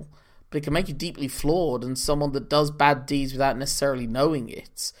evil, but it can make you deeply flawed and someone that does bad deeds without necessarily knowing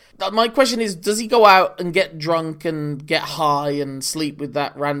it. My question is, does he go out and get drunk and get high and sleep with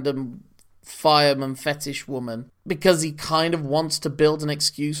that random fireman fetish woman because he kind of wants to build an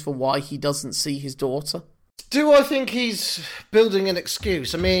excuse for why he doesn't see his daughter? Do I think he's building an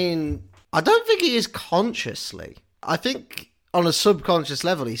excuse? I mean, I don't think he is consciously. I think on a subconscious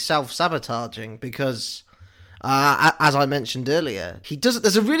level he's self-sabotaging because, as I mentioned earlier,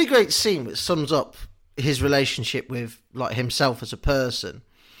 there's a really great scene which sums up his relationship with like himself as a person.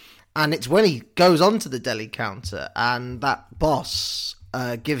 And it's when he goes onto the deli counter and that boss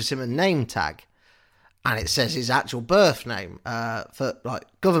gives him a name tag. and it says his actual birth name, for like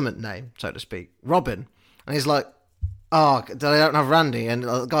government name, so to speak, Robin. And he's like, "Oh, they don't have Randy," and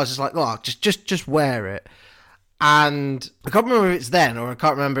the guy's just like, "Oh, just wear it." And I can't remember if it's then or I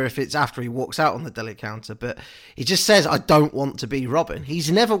can't remember if it's after he walks out on the deli counter, but he just says, "I don't want to be Robin."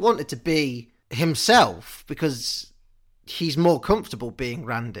 He's never wanted to be himself because he's more comfortable being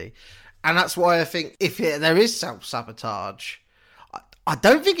Randy. And that's why I think if there is self-sabotage, I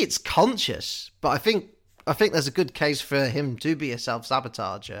don't think it's conscious, but I think there's a good case for him to be a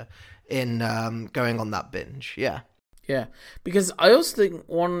self-sabotager in going on that binge. Yeah. Yeah, because I also think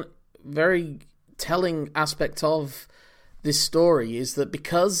one very telling aspect of this story is that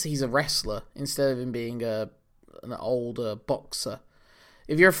because he's a wrestler instead of him being an older boxer,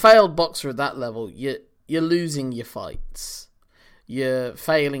 if you're a failed boxer at that level, you're losing your fights, you're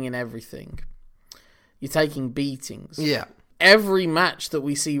failing in everything, you're taking beatings. Yeah. Every match that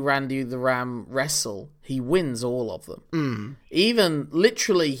we see Randy the Ram wrestle, he wins all of them. Even,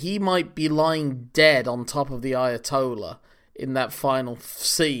 literally, he might be lying dead on top of the Ayatollah in that final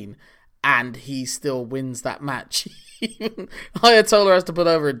scene, and he still wins that match. Even Ayatollah has to put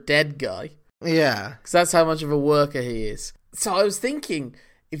over a dead guy. Yeah. Because that's how much of a worker he is. So I was thinking,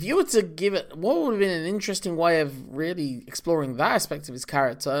 if you were to give it, what would have been an interesting way of really exploring that aspect of his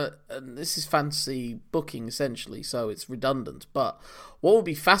character? And this is fantasy booking, essentially, so it's redundant. But what would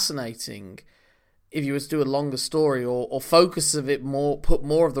be fascinating if you were to do a longer story or focus of it more, put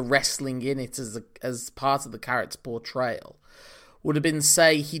more of the wrestling in it as part of the character portrayal, would have been,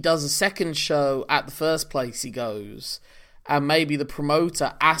 say, he does a second show at the first place he goes, and maybe the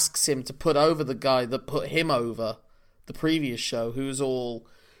promoter asks him to put over the guy that put him over the previous show, who's all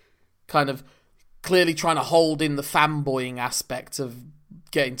kind of clearly trying to hold in the fanboying aspect of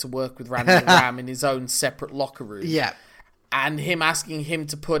getting to work with Randy the Ram in his own separate locker room. Yeah. And him asking him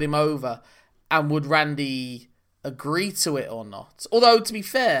to put him over, and would Randy agree to it or not? Although, to be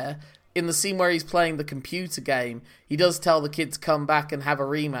fair, in the scene where he's playing the computer game, he does tell the kid to come back and have a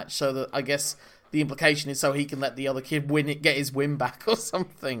rematch, so that I guess the implication is so he can let the other kid get his win back or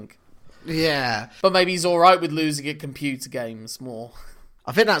something. Yeah. But maybe he's alright with losing at computer games more.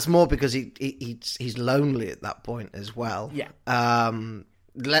 I think that's more because he's lonely at that point as well. Yeah.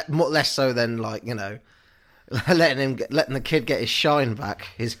 Less so than, like, you know, letting the kid get his shine back,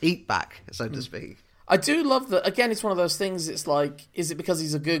 his heat back, so to speak. I do love that. Again, it's one of those things. It's like, is it because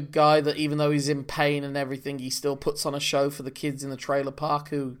he's a good guy that even though he's in pain and everything, he still puts on a show for the kids in the trailer park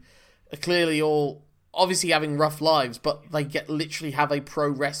who are clearly all obviously having rough lives, but they literally have a pro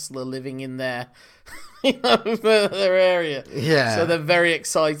wrestler living in their, their area. Yeah. So they're very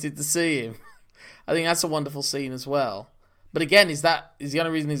excited to see him. I think that's a wonderful scene as well. But again, is the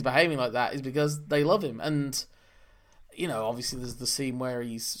only reason he's behaving like that is because they love him. And, you know, obviously there's the scene where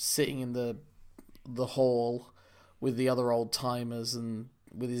he's sitting in the hall with the other old timers and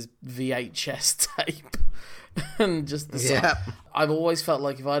with his VHS tape and just I've always felt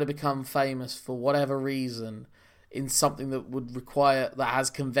like if I'd have become famous for whatever reason in something that would require that has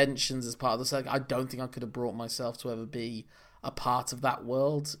conventions as part of the circuit, I don't think I could have brought myself to ever be a part of that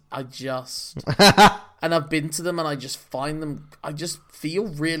world. And I've been to them and I just feel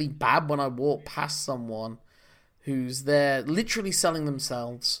really bad when I walk past someone who's there literally selling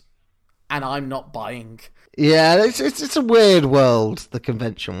themselves and I'm not buying. Yeah, it's a weird world, the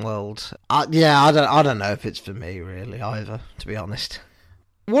convention world. I don't know if it's for me really either, to be honest.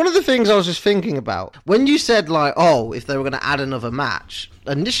 One of the things I was just thinking about when you said like, oh, if they were going to add another match,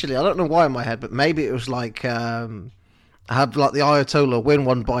 initially I don't know why in my head, but maybe it was like have like the Ayatollah win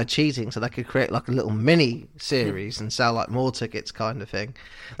one by cheating, so they could create like a little mini series and sell like more tickets, kind of thing.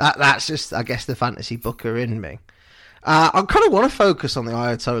 That's just, I guess, the fantasy booker in me. I kind of want to focus on the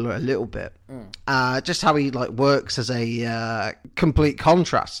Ayatollah a little bit, just how he like works as a complete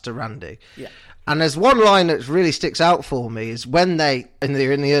contrast to Randy. Yeah. And there's one line that really sticks out for me is when they're in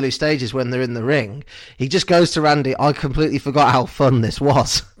the early stages when they're in the ring, he just goes to Randy, "I completely forgot how fun this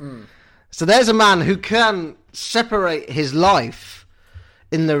was." So there's a man who can separate his life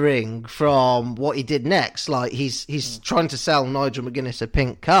in the ring from what he did next. Like he's trying to sell Nigel McGuinness a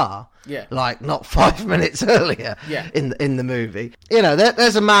pink car. Yeah. Like not 5 minutes earlier. Yeah. In the movie, you know,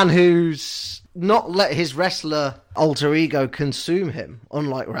 there's a man who's not let his wrestler alter ego consume him,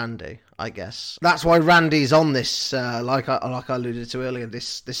 unlike Randy. I guess that's why Randy's on this, like I alluded to earlier,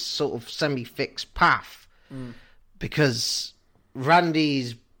 this sort of semi-fixed path, because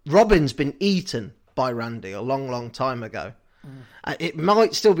Robin's been eaten by Randy a long time ago. It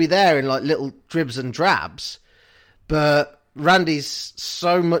might still be there in like little dribs and drabs, but Randy's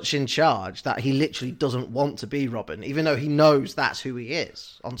so much in charge that he literally doesn't want to be Robin, even though he knows that's who he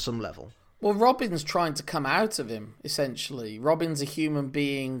is on some level. Well, Robin's trying to come out of him, essentially. Robin's a human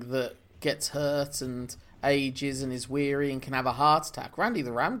being that gets hurt and ages and is weary and can have a heart attack. Randy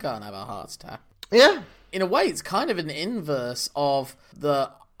the Ram can't have a heart attack. Yeah. In a way, it's kind of an inverse of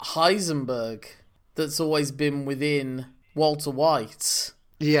the Heisenberg that's always been within Walter White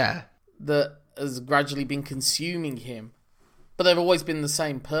Yeah. that has gradually been consuming him. But they've always been the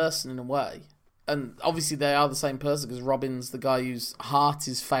same person in a way. And obviously they are the same person because Robin's the guy whose heart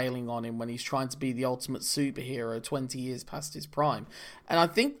is failing on him when he's trying to be the ultimate superhero 20 years past his prime. And I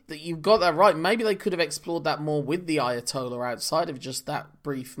think that you've got that right. Maybe they could have explored that more with the Ayatollah outside of just that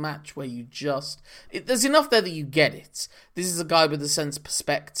brief match where you just... there's enough there that you get it. This is a guy with a sense of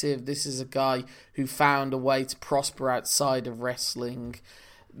perspective. This is a guy who found a way to prosper outside of wrestling.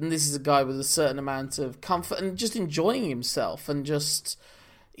 And this is a guy with a certain amount of comfort and just enjoying himself and just...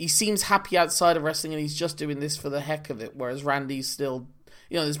 He seems happy outside of wrestling and he's just doing this for the heck of it, whereas Randy's still...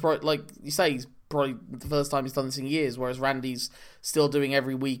 there's probably, like you say, he's probably the first time he's done this in years, whereas Randy's still doing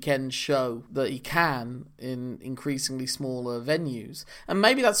every weekend show that he can in increasingly smaller venues. And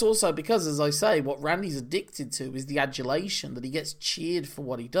maybe that's also because, as I say, what Randy's addicted to is the adulation, that he gets cheered for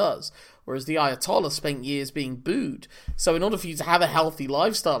what he does, whereas the Ayatollah spent years being booed. So in order for you to have a healthy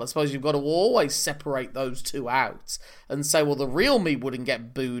lifestyle, I suppose you've got to always separate those two out and say, well, the real me wouldn't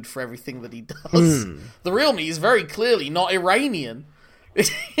get booed for everything that he does. The real me is very clearly not Iranian.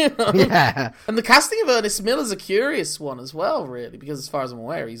 Yeah. And the casting of Ernest Miller's a curious one as well, really, because as far as I'm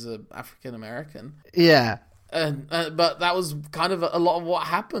aware, he's an African American. Yeah. But that was kind of a lot of what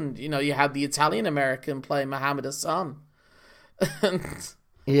happened. You had the Italian American playing Muhammad Hassan.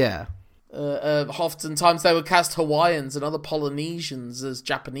 Yeah. Oftentimes they would cast Hawaiians and other Polynesians as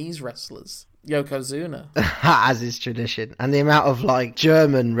Japanese wrestlers. Yokozuna. As is tradition. And the amount of,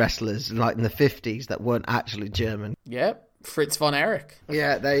 German wrestlers, in the 50s that weren't actually German. Yep. Fritz von Erich.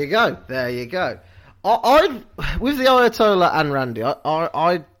 Yeah, there you go. I with the Ayatollah and Randy,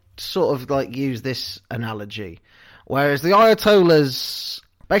 I sort of use this analogy, whereas the Ayatollahs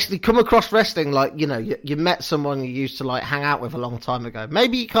basically come across wrestling you met someone you used to hang out with a long time ago.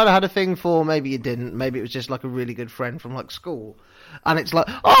 Maybe you kind of had a thing for, maybe you didn't. Maybe it was just a really good friend from school, and it's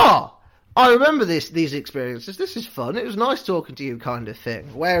I remember these experiences. This is fun. It was nice talking to you, kind of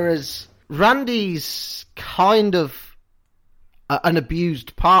thing. Whereas Randy's kind of an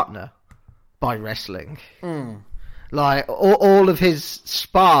abused partner by wrestling. All of his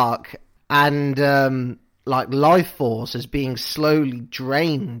spark and life force is being slowly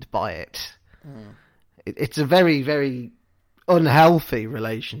drained by it. It's a very, very unhealthy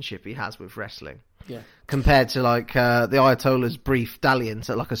relationship he has with wrestling. Yeah. Compared to the Ayatollah's brief dalliance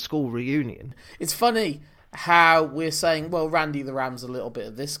at a school reunion. It's funny how we're saying, well, Randy the Ram's a little bit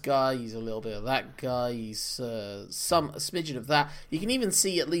of this guy, he's a little bit of that guy, he's a smidgen of that. You can even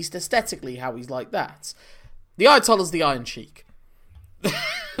see, at least aesthetically, how he's like that. The Ayatollah's the Iron Sheik.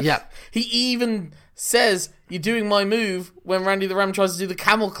 Yeah. He even says, "You're doing my move," when Randy the Ram tries to do the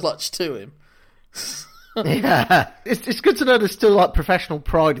camel clutch to him. Yeah. It's good to know there's still professional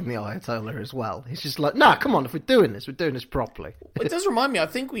pride in the Ayatollah as well. He's just nah, come on, if we're doing this properly. It does remind me, I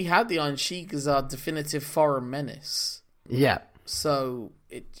think we had the Iron Sheik as our definitive foreign menace. Yeah. So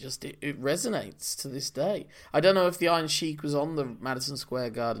it resonates to this day. I don't know if the Iron Sheik was on the Madison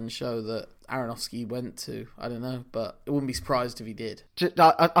Square Garden show that Aronofsky went to. I don't know, but I wouldn't be surprised if he did.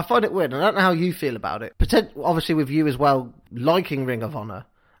 I find it weird. I don't know how you feel about it. Obviously with you as well, liking Ring of Honor,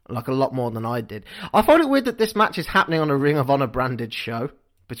 a lot more than I did. I find it weird that this match is happening on a Ring of Honor branded show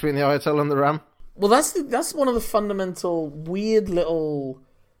between the Ayatollah and the Ram. Well, that's one of the fundamental weird little,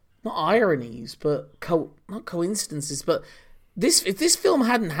 not ironies, but not coincidences, but if this film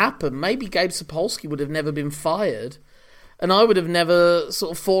hadn't happened, maybe Gabe Sapolsky would have never been fired, and I would have never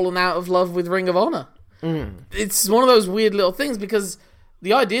sort of fallen out of love with Ring of Honor. It's one of those weird little things, because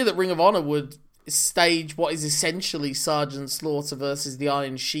the idea that Ring of Honor would stage what is essentially Sergeant Slaughter versus the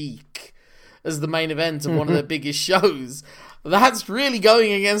Iron Sheik as the main event of one of their biggest shows, that's really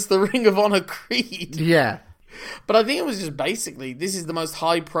going against the Ring of Honor creed. Yeah. But I think it was just basically, this is the most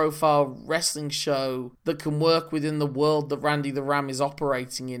high-profile wrestling show that can work within the world that Randy the Ram is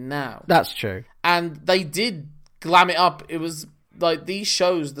operating in now. That's true. And they did glam it up. It was these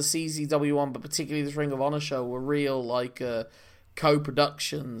shows, the CZW one, but particularly this Ring of Honor show, were real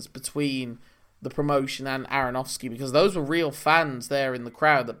co-productions between the promotion and Aronofsky, because those were real fans there in the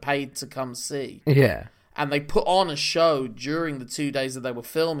crowd that paid to come see. Yeah. And they put on a show during the 2 days that they were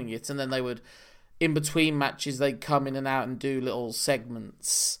filming it, and then they would, in between matches, they'd come in and out and do little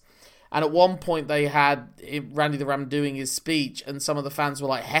segments. And at one point they had Randy the Ram doing his speech, and some of the fans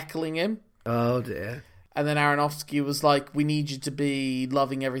were heckling him. Oh dear. And then Aronofsky was like, we need you to be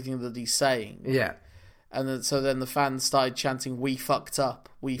loving everything that he's saying. Yeah. And then the fans started chanting, we fucked up,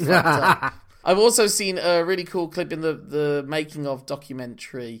 we fucked up. I've also seen a really cool clip in the making of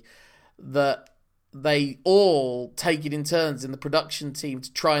documentary that they all take it in turns in the production team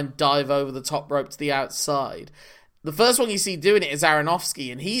to try and dive over the top rope to the outside. The first one you see doing it is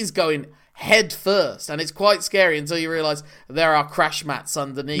Aronofsky, and he's going head first, and it's quite scary until you realise there are crash mats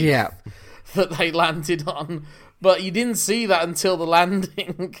underneath that they landed on. But you didn't see that until the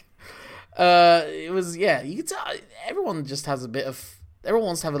landing. It was, you could tell, everyone just has everyone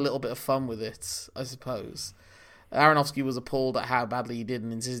wants to have a little bit of fun with it, I suppose. Aronofsky was appalled at how badly he did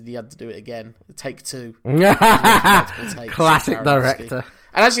and insisted he had to do it again. Take two. Classic director.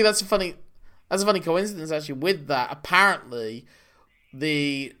 And actually, that's a funny coincidence, actually, with that. Apparently,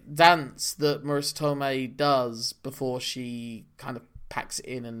 the dance that Marissa Tomei does before she kind of packs it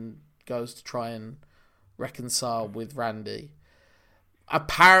in and goes to try and reconcile with Randy,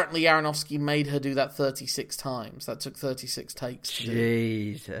 apparently Aronofsky made her do that 36 times. That took 36 takes to do.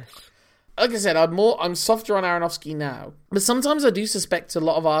 Jesus. Like I said, I'm softer on Aronofsky now. But sometimes I do suspect a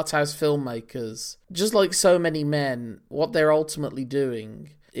lot of art house filmmakers, just like so many men, what they're ultimately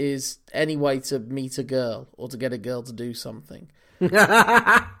doing is any way to meet a girl or to get a girl to do something.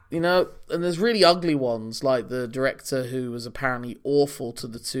 You know, and there's really ugly ones, like the director who was apparently awful to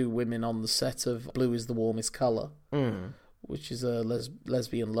the two women on the set of Blue is the Warmest Colour, which is a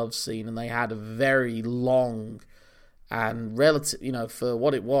lesbian love scene, and they had a very long and relative, you know, for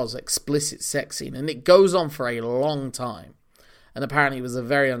what it was, explicit sex scene, and it goes on for a long time. And apparently it was a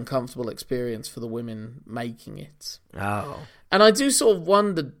very uncomfortable experience for the women making it. Oh. And I do sort of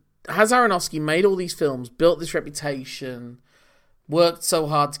wonder, has Aronofsky made all these films, built this reputation, worked so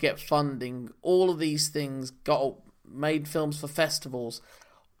hard to get funding, all of these things, made films for festivals,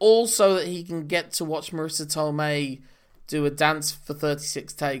 all so that he can get to watch Marissa Tomei do a dance for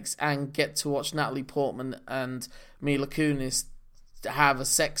 36 takes and get to watch Natalie Portman and Mila Kunis have a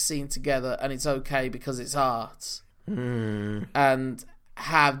sex scene together, and it's okay because it's art. And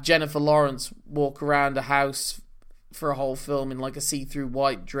have Jennifer Lawrence walk around a house for a whole film in like a see-through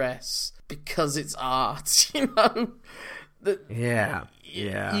white dress because it's art, you know?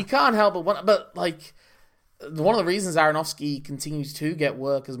 You can't help but like, one of the reasons Aronofsky continues to get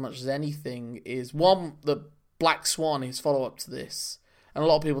work as much as anything is, one, the Black Swan, his follow-up to this, and a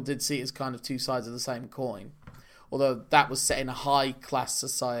lot of people did see it as kind of two sides of the same coin, although that was set in a high-class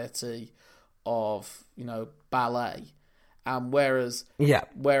society of, you know, ballet, and whereas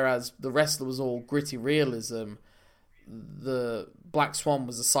the rest was all gritty realism, the Black Swan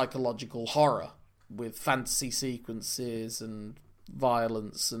was a psychological horror with fantasy sequences and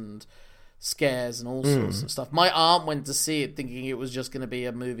violence and scares and all sorts of stuff. My aunt went to see it thinking it was just going to be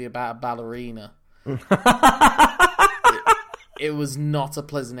a movie about a ballerina. It was not a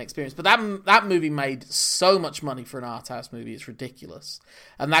pleasant experience. But that movie made so much money for an art house movie, it's ridiculous.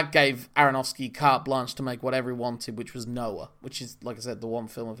 And that gave Aronofsky carte blanche to make whatever he wanted, which was Noah, which is, like I said, the one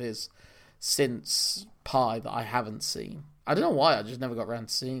film of his since Pi that I haven't seen. I don't know why, I just never got around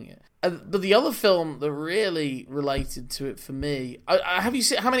to seeing it. But the other film that really related to it for me... have you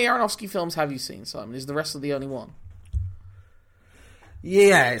seen? How many Aronofsky films have you seen, Simon? Is The Wrestler the only one?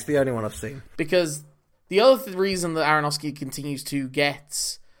 Yeah, it's the only one I've seen. Because the other reason that Aronofsky continues to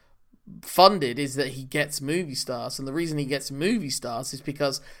get funded is that he gets movie stars. And the reason he gets movie stars is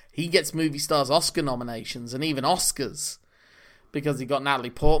because he gets movie stars Oscar nominations and even Oscars. Because he got Natalie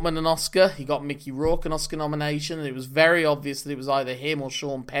Portman an Oscar, he got Mickey Rourke an Oscar nomination, and it was very obvious that it was either him or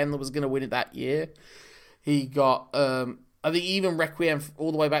Sean Penn that was going to win it that year. He got, I think even Requiem,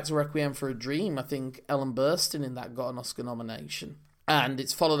 all the way back to Requiem for a Dream, I think Ellen Burstyn in that got an Oscar nomination. And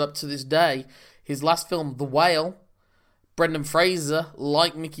it's followed up to this day. His last film, The Whale, Brendan Fraser,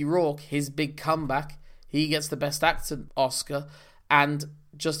 like Mickey Rourke, his big comeback, he gets the Best Actor Oscar, and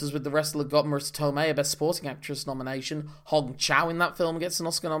just as with The Wrestler got Marissa Tomei a Best Supporting Actress nomination, Hong Chow in that film gets an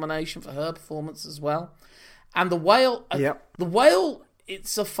Oscar nomination for her performance as well. And The Whale, The Whale,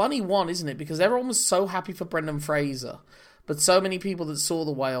 it's a funny one, isn't it? Because everyone was so happy for Brendan Fraser, but so many people that saw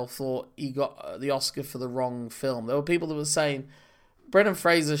The Whale thought he got the Oscar for the wrong film. There were people that were saying Brendan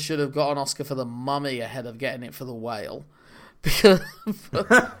Fraser should have got an Oscar for The Mummy ahead of getting it for The Whale. Because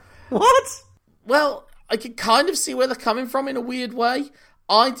What? Well, I can kind of see where they're coming from in a weird way.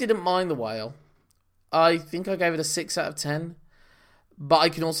 I didn't mind The Whale. I think I gave it a 6 out of 10. But I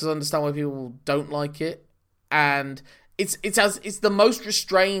can also understand why people don't like it. And it's the most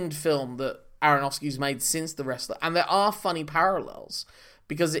restrained film that Aronofsky's made since The Wrestler. And there are funny parallels.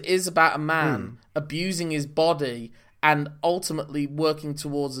 Because it is about a man abusing his body and ultimately working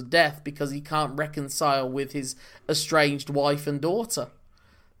towards a death because he can't reconcile with his estranged wife and daughter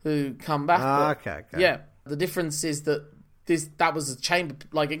who come back. Okay. Yeah, the difference is that that was a chamber,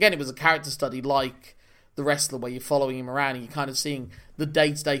 like, again, it was a character study like The Wrestler, where you're following him around and you're kind of seeing the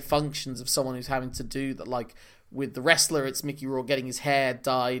day-to-day functions of someone who's having to do that. Like with The Wrestler, it's Mickey Rourke getting his hair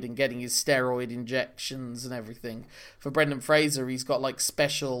dyed and getting his steroid injections and everything. For Brendan Fraser, he's got like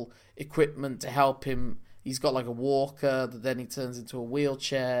special equipment to help him. He's got like a walker that then he turns into a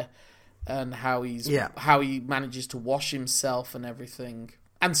wheelchair, and how he manages to wash himself and everything.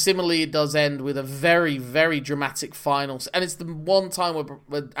 And similarly, it does end with a very, very dramatic final. And it's the one time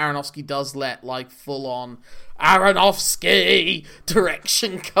where Aronofsky does let, like, full-on Aronofsky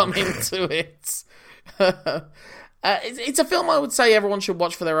direction come into it. It's a film I would say everyone should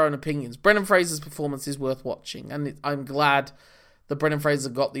watch for their own opinions. Brendan Fraser's performance is worth watching. And I'm glad that Brendan Fraser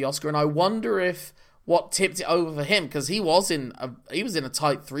got the Oscar. And I wonder if what tipped it over for him, because he was in a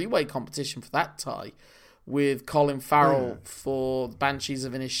tight three-way competition for that tie, with Colin Farrell for Banshees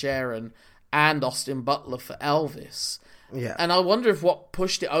of Inisherin and Austin Butler for Elvis. Yeah. And I wonder if what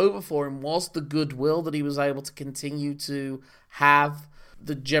pushed it over for him was the goodwill that he was able to continue to have,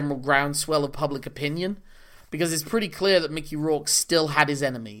 the general groundswell of public opinion. Because it's pretty clear that Mickey Rourke still had his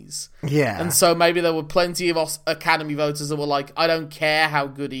enemies. Yeah. And so maybe there were plenty of Academy voters that were like, I don't care how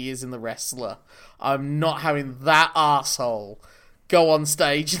good he is in The Wrestler. I'm not having that arsehole go on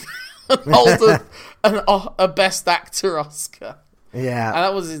stage and hold a Best Actor Oscar. Yeah. And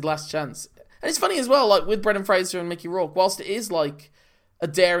that was his last chance. And it's funny as well, like with Brendan Fraser and Mickey Rourke, whilst it is like a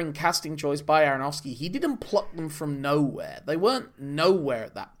daring casting choice by Aronofsky, he didn't pluck them from nowhere. They weren't nowhere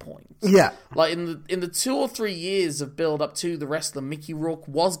at that point. Yeah. Like in the 2 or 3 years of build up to The Wrestler, Mickey Rourke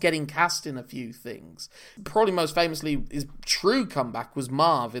was getting cast in a few things. Probably most famously, his true comeback was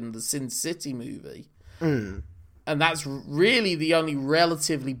Marv in the Sin City movie. And that's really the only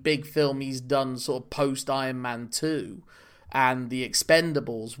relatively big film he's done sort of post Iron Man 2. And The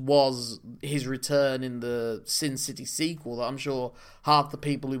Expendables was his return in the Sin City sequel that I'm sure half the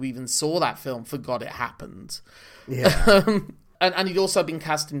people who even saw that film forgot it happened. Yeah. And he'd also been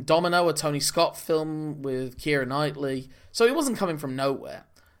cast in Domino, a Tony Scott film with Keira Knightley. So he wasn't coming from nowhere.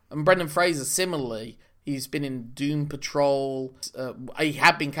 And Brendan Fraser, similarly, he's been in Doom Patrol. He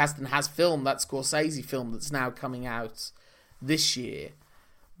had been cast and has filmed that Scorsese film that's now coming out this year.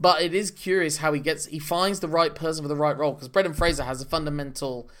 But it is curious how he finds the right person for the right role, because Brendan Fraser has a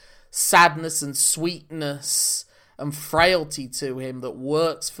fundamental sadness and sweetness and frailty to him that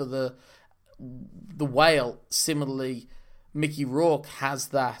works for the Whale. Similarly, Mickey Rourke had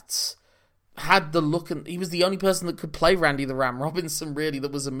the look, and he was the only person that could play Randy the Ram Robinson, really,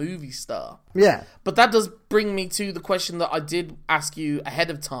 that was a movie star. Yeah. But that does bring me to the question that I did ask you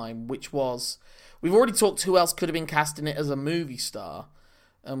ahead of time, which was, we've already talked who else could have been cast in it as a movie star.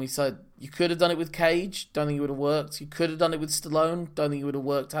 And we said, you could have done it with Cage, don't think it would have worked. You could have done it with Stallone, don't think it would have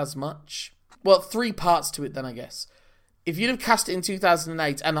worked as much. Well, 3 parts to it then, I guess. If you'd have cast it in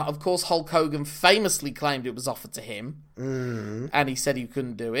 2008, and of course Hulk Hogan famously claimed it was offered to him, and he said he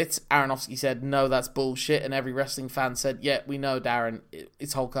couldn't do it. Aronofsky said, no, that's bullshit, and every wrestling fan said, yeah, we know, Darren,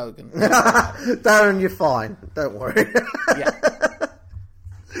 it's Hulk Hogan. Darren, you're fine. Don't worry. Yeah.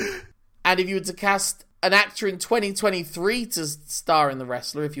 And if you were to cast an actor in 2023 to star in The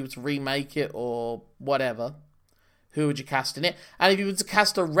Wrestler, if you were to remake it or whatever, who would you cast in it? And if you were to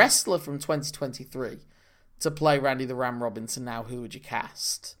cast a wrestler from 2023 to play Randy the Ram Robinson now, who would you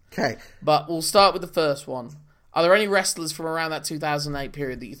cast? Okay. But we'll start with the first one. Are there any wrestlers from around that 2008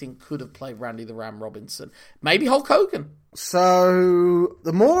 period that you think could have played Randy the Ram Robinson? Maybe Hulk Hogan. So,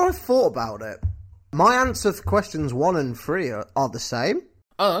 the more I've thought about it, my answer for questions 1 and 3 are the same.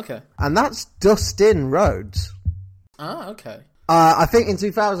 Oh, okay. And that's Dustin Rhodes. Oh, okay. I think in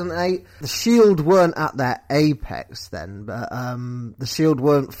 2008, the Shield weren't at their apex then, but the Shield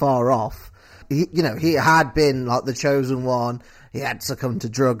weren't far off. He had been like the chosen one. He had succumbed to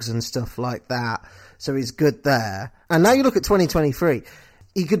drugs and stuff like that. So he's good there. And now you look at 2023,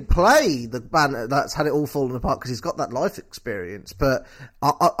 he could play the band that's had it all fallen apart because he's got that life experience. But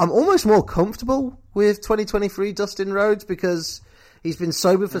I'm almost more comfortable with 2023 Dustin Rhodes because he's been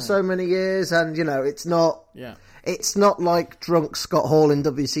sober for so many years, and it's not like drunk Scott Hall in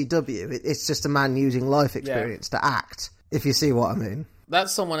WCW. It's just a man using life experience to act, if you see what I mean.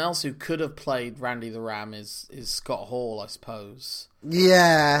 That's someone else who could have played Randy the Ram is Scott Hall, I suppose.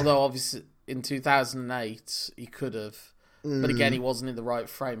 Yeah. Although obviously in 2008 he could have, but again he wasn't in the right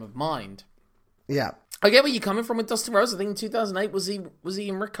frame of mind. Yeah. I get where you're coming from with Dustin Rhodes. I think in 2008 was he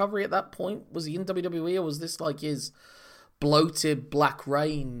in recovery at that point? Was he in WWE, or was this like his bloated Black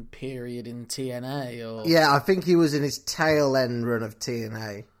Rain period in TNA. Or Yeah, I think he was in his tail end run of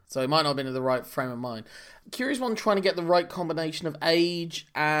TNA. So he might not have been in the right frame of mind. Curious one trying to get the right combination of age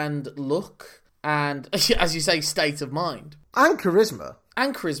and look and, as you say, state of mind. And charisma.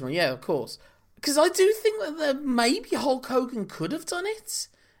 And charisma, yeah, of course. Because I do think that maybe Hulk Hogan could have done it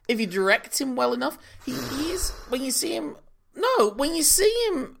if you direct him well enough. He is, when you see him... No, when you see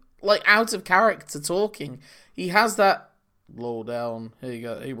him, like, out of character talking, he has that low down, here you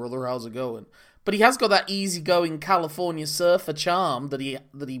go, hey brother, how's it going? But he has got that easygoing California surfer charm that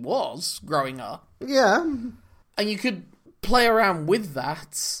he was growing up. Yeah. And you could play around with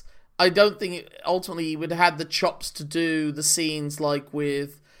that. I don't think ultimately he would have had the chops to do the scenes like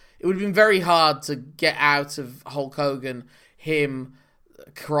with... It would have been very hard to get out of Hulk Hogan him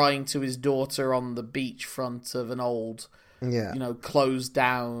crying to his daughter on the beachfront of an old, closed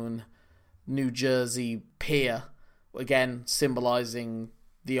down New Jersey pier. Again, symbolising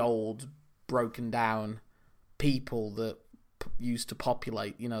the old broken down people that used to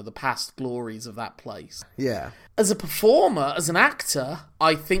populate, the past glories of that place. Yeah. As a performer, as an actor,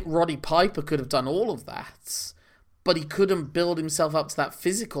 I think Roddy Piper could have done all of that, but he couldn't build himself up to that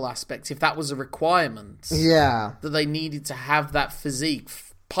physical aspect if that was a requirement. Yeah. That they needed to have that physique.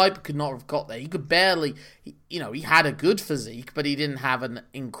 Piper could not have got there. He could barely, he had a good physique, but he didn't have an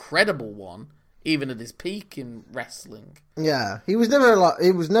incredible one. Even at his peak in wrestling. Yeah, he was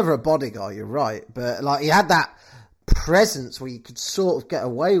never a body guy, you're right. But he had that presence where you could sort of get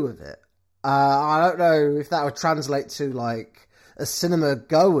away with it. I don't know if that would translate to a cinema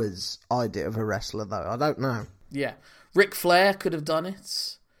goer's idea of a wrestler though. I don't know. Yeah. Ric Flair could have done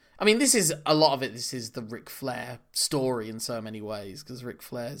it. I mean, this is the Ric Flair story in so many ways, because Ric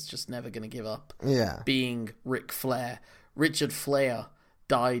Flair's just never going to give up being Ric Flair. Richard Flair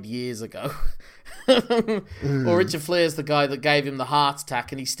died years ago. Or Richard Flair's the guy that gave him the heart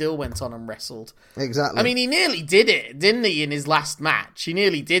attack and he still went on and wrestled. Exactly. I mean, he nearly did it, didn't he, in his last match? He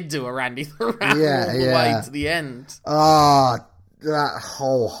nearly did do a Randy the Ram all the way to the end. That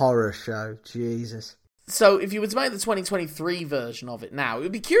whole horror show. Jesus. So if you were to make the 2023 version of it now, it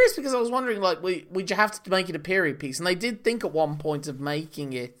would be curious because I was wondering, would you have to make it a period piece? And they did think at one point of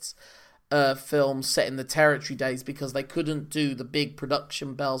making it film set in the territory days because they couldn't do the big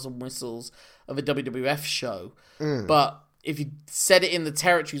production bells and whistles of a WWF show. But if you set it in the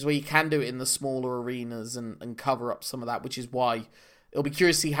territories where you can do it in the smaller arenas and cover up some of that, which is why it'll be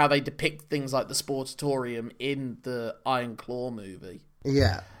curious to see how they depict things like the Sportatorium in the Iron Claw movie.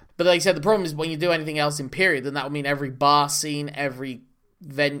 Yeah. But like I said, the problem is when you do anything else in period, then that would mean every bar scene, every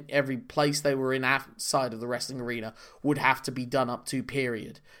place they were in outside of the wrestling arena would have to be done up to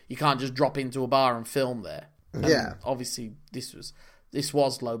period. You can't just drop into a bar and film there. And obviously, this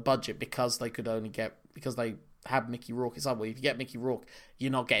was low budget because they had Mickey Rourke. It's like, well, if you get Mickey Rourke,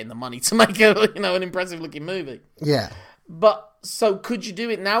 you're not getting the money to make an impressive looking movie. Yeah. But so could you do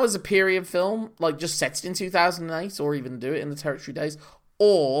it now as a period film, just set it in 2008, or even do it in the territory days,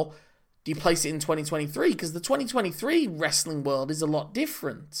 or do you place it in 2023? Because the 2023 wrestling world is a lot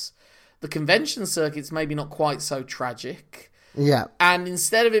different. The convention circuit's maybe not quite so tragic. Yeah. And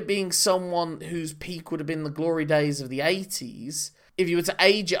instead of it being someone whose peak would have been the glory days of the 80s, if you were to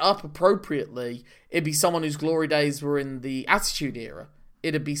age it up appropriately, it'd be someone whose glory days were in the Attitude Era.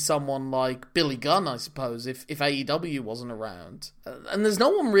 It'd be someone like Billy Gunn, I suppose, if AEW wasn't around. And there's no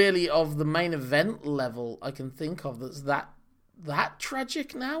one really of the main event level I can think of that's that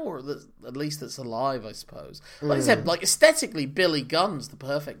tragic now, or at least that's alive, I suppose. Like I said, aesthetically, Billy Gunn's the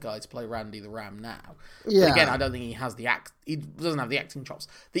perfect guy to play Randy the Ram now. Yeah. But again, I don't think he doesn't have the acting chops.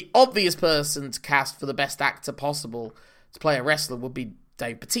 The obvious person to cast for the best actor possible to play a wrestler would be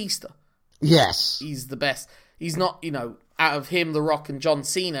Dave Bautista. Yes. He's the best. He's not, out of him, The Rock, and John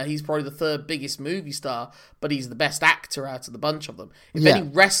Cena, he's probably the third biggest movie star, but he's the best actor out of the bunch of them. If any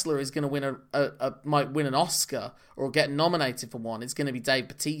wrestler is going to win might win an Oscar or get nominated for one, it's going to be Dave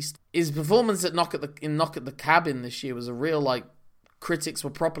Bautista. His performance at Knock at the Cabin this year was a real, critics were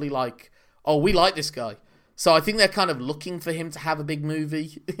properly oh, we like this guy. So I think they're kind of looking for him to have a big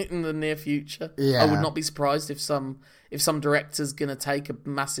movie in the near future. Yeah. I would not be surprised if some director's going to take a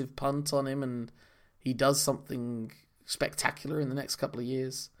massive punt on him and he does something spectacular in the next couple of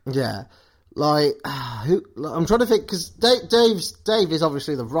years. Yeah. I'm trying to think, because Dave is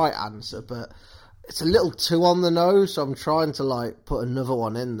obviously the right answer, but it's a little too on the nose, so I'm trying to, put another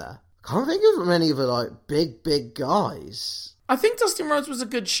one in there. Can't think of many of the, big guys. I think Dustin Rhodes was a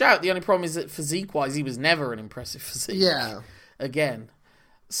good shout. The only problem is that physique-wise, he was never an impressive physique. Yeah. Again.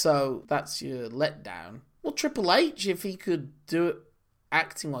 So that's your letdown. Well, Triple H, if he could do it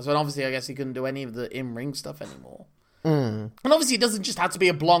acting-wise, and obviously I guess he couldn't do any of the in-ring stuff anymore. And obviously it doesn't just have to be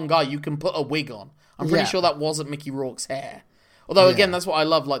a blonde guy. You can put a wig on. I'm pretty Yeah. sure that wasn't Mickey Rourke's hair. Although, again, that's what I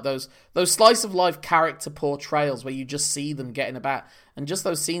love, like those slice-of-life character portrayals where you just see them getting about, and just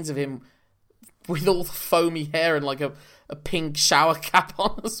those scenes of him with all the foamy hair and like a pink shower cap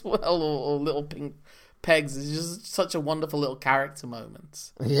on as well, or little pink pegs. It's just such a wonderful little character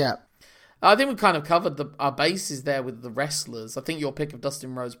moment. Yeah. I think we've kind of covered our bases there with the wrestlers. I think your pick of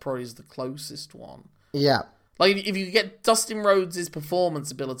Dustin Rhodes probably is the closest one. Yeah. Like, if you get Dustin Rhodes' performance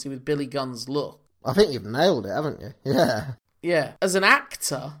ability with Billy Gunn's look. I think you've nailed it, haven't you? Yeah. Yeah. As an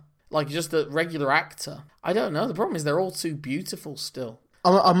actor, like just a regular actor, I don't know. The problem is they're all too beautiful still.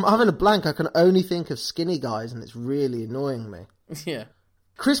 I'm having a blank. I can only think of skinny guys, and it's really annoying me. Yeah.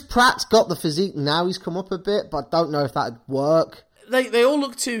 Chris Pratt's got the physique now. He's come up a bit, but I don't know if that'd work. They all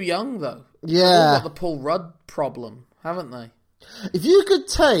look too young, though. Yeah. They've all got the Paul Rudd problem, haven't they? If you could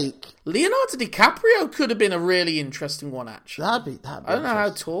take... Leonardo DiCaprio could have been a really interesting one, actually. That'd be I don't know how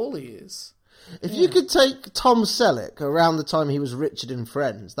interesting. tall he is. If you could take Tom Selleck around the time he was Richard in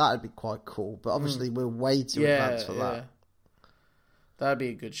Friends, that'd be quite cool. But obviously we're way too advanced for that. That'd be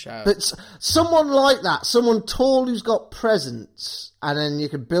a good shout. But someone like that, someone tall who's got presence, and then you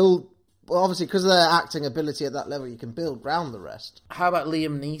can build... Well, obviously, because of their acting ability at that level, you can build round the rest. How about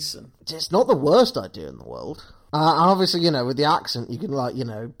Liam Neeson? It's not the worst idea in the world. Obviously, with the accent, you can,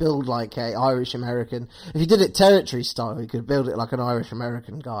 build like a Irish-American... If you did it territory style, you could build it like an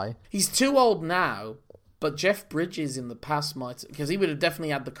Irish-American guy. He's too old now, but Jeff Bridges in the past might... Because he would have definitely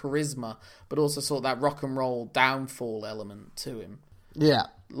had the charisma, but also sort of that rock and roll downfall element to him. Yeah.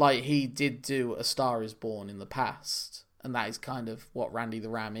 Like, he did do A Star Is Born in the past, and that is kind of what Randy the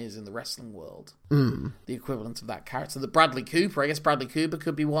Ram is in the wrestling world. The equivalent of that character. The Bradley Cooper, I guess Bradley Cooper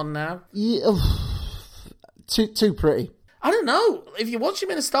could be one now. Yeah. Too pretty. I don't know. If you watch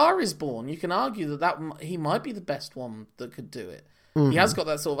him in A Star Is Born, you can argue that he might be the best one that could do it. He has got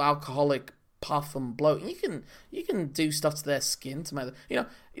that sort of alcoholic puff and bloat. You can do stuff to their skin to make them...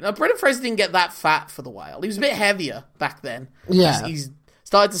 You know, Brendan Fraser didn't get that fat for the whale. He was a bit heavier back then. Yeah. He's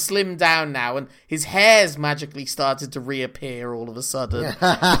started to slim down now, and his hair's magically started to reappear all of a sudden.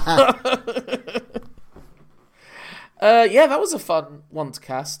 Yeah, that was a fun one to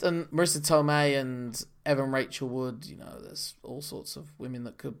cast. And Marissa Tomei and Evan Rachel Wood, there's all sorts of women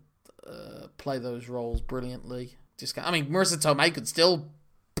that could play those roles brilliantly. Marissa Tomei could still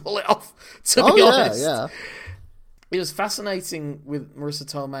pull it off, to be honest. Yeah. It was fascinating with Marissa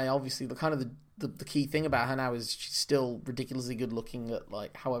Tomei. Obviously, the key thing about her now is she's still ridiculously good looking at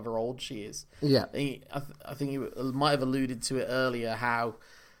like however old she is. Yeah. I think you might have alluded to it earlier how,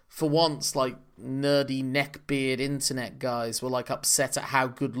 for once, like nerdy neckbeard internet guys were like upset at how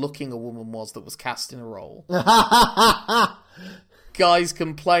good looking a woman was that was cast in a role. Guys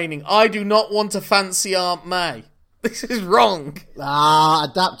complaining, I do not want to fancy Aunt May. This is wrong.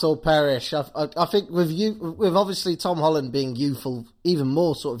 Adapt or perish. I think with obviously Tom Holland being youthful, even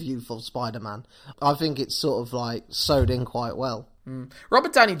more sort of youthful Spider-Man, I think it's sort of like sewed in quite well.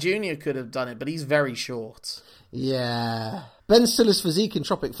 Robert Downey Jr. could have done it, but he's very short. Yeah. Ben Stiller's physique in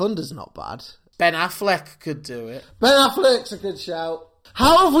Tropic Thunder's not bad. Ben Affleck could do it. Ben Affleck's a good shout.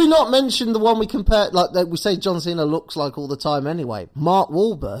 How have we not mentioned the one we compare, like that we say John Cena looks like all the time anyway? Mark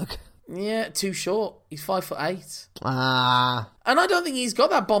Wahlberg. Yeah, too short. He's 5'8". And I don't think he's got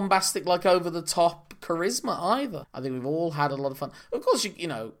that bombastic, like, over-the-top charisma either. I think we've all had a lot of fun. Of course,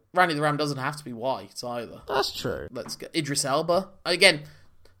 Randy the Ram doesn't have to be white either. That's true. Let's get Idris Elba. Again,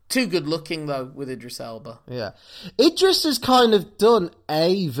 too good-looking, though, with Idris Elba. Yeah. Idris has kind of done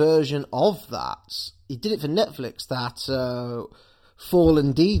a version of that. He did it for Netflix, that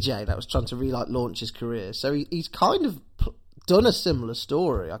Fallen DJ that was trying to launch his career. So he's kind of done a similar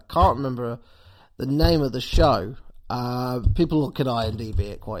story. I can't remember the name of the show. People can IMDb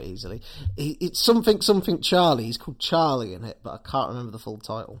it quite easily. It's something Charlie. He's called Charlie in it, but I can't remember the full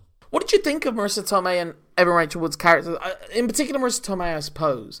title. What did you think of Marissa Tomei and Evan Rachel Wood's characters? In particular, Marissa Tomei, I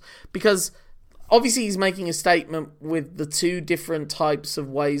suppose, because obviously he's making a statement with the two different types of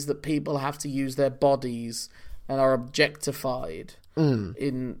ways that people have to use their bodies and are objectified.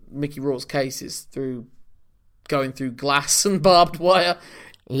 In Mickey Rourke's cases, through going through glass and barbed wire.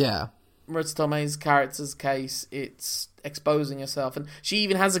 Yeah. Marissa Tomei's character's case, it's exposing herself, and she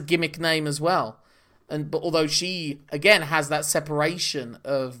even has a gimmick name as well. But although she again has that separation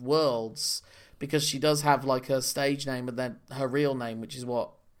of worlds, because she does have like her stage name and then her real name, which is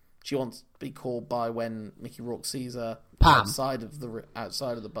what she wants to be called by when Mickey Rourke sees her Pam. outside of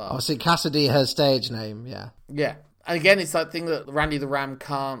the bar. Obviously, Cassidy, her stage name. Yeah. Yeah. And again, it's that thing that Randy the Ram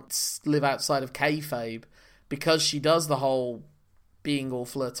can't live outside of kayfabe, because she does the whole being all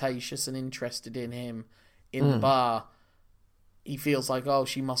flirtatious and interested in him. in the bar, he feels like, oh,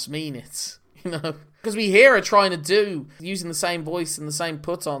 she must mean it, you know? Because we hear her trying to using the same voice and the same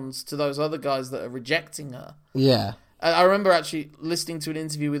put-ons to those other guys that are rejecting her. Yeah. I remember actually listening to an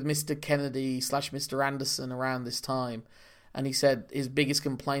interview with Mr. Kennedy / Mr. Anderson around this time, and he said his biggest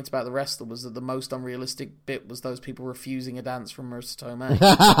complaint about the wrestler was that the most unrealistic bit was those people refusing a dance from Marissa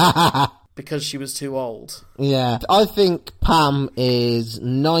Tomei because she was too old. Yeah. I think Pam is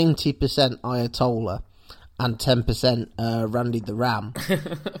 90% Ayatollah and 10% Randy the Ram.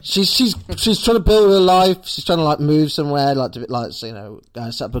 she's trying to build her life. She's trying to like move somewhere, like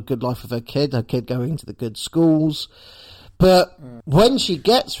set up a good life with her kid going to the good schools. But when she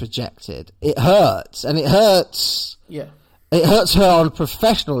gets rejected, it hurts, and it hurts. Yeah, it hurts her on a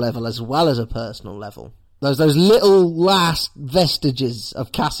professional level as well as a personal level. Those little last vestiges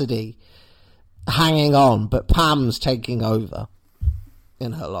of Cassidy hanging on, but Pam's taking over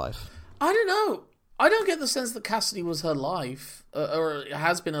in her life. I don't know. I don't get the sense that Cassidy was her life, or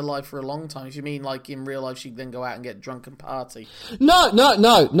has been her life for a long time. If you mean like in real life, she'd then go out and get drunk and party. No. And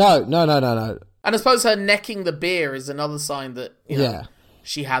I suppose her necking the beer is another sign that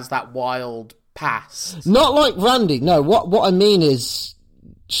she has that wild past. Not like Randy. No, what I mean is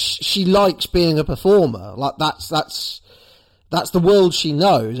she likes being a performer. Like that's the world she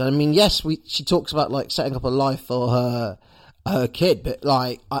knows. I mean, yes, she talks about like setting up a life for her kid, but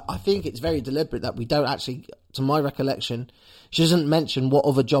like I think it's very deliberate that we don't actually, to my recollection, she doesn't mention what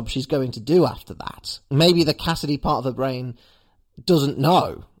other job she's going to do after that. Maybe the Cassidy part of her brain doesn't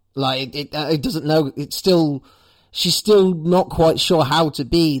know. Like it doesn't know. She's still not quite sure how to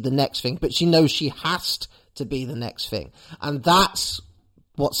be the next thing, but she knows she has to be the next thing, and that's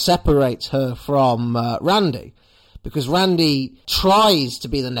what separates her from Randy. Because Randy tries to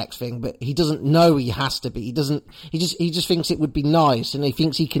be the next thing, but he doesn't know he has to be. He just thinks it would be nice, and he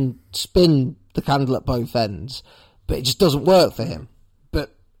thinks he can spin the candle at both ends, but it just doesn't work for him.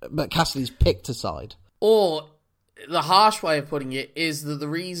 But Cassidy's picked a side. Or the harsh way of putting it is that the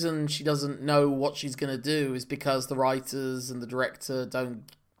reason she doesn't know what she's going to do is because the writers and the director don't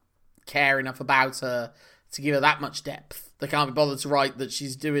care enough about her to give her that much depth. They can't be bothered to write that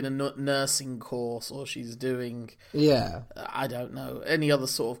she's doing a nursing course, or she's doing, I don't know, any other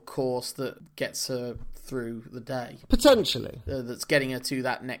sort of course that gets her through the day. Potentially. That's getting her to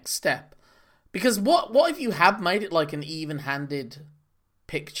that next step. Because what if you had made it like an even-handed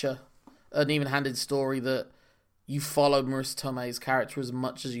picture, an even-handed story that you followed Marissa Tomei's character as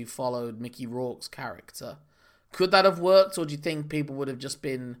much as you followed Mickey Rourke's character? Could that have worked, or do you think people would have just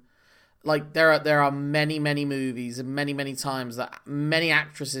been... Like, there are many, many movies and many, many times that many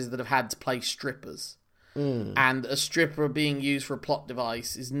actresses that have had to play strippers. And a stripper being used for a plot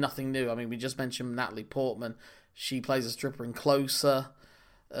device is nothing new. I mean, we just mentioned Natalie Portman. She plays a stripper in Closer.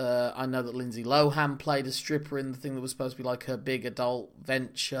 I know that Lindsay Lohan played a stripper in the thing that was supposed to be like her big adult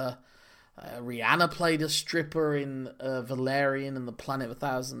venture. Rihanna played a stripper in Valerian and the Planet of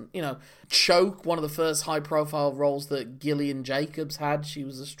 1,000. You know, Choke, one of the first high-profile roles that Gillian Jacobs had. She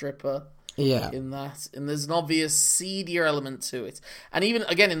was a stripper in that. And there's an obvious seedier element to it. And even,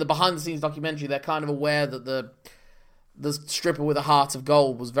 again, in the behind-the-scenes documentary, they're kind of aware that the stripper with a heart of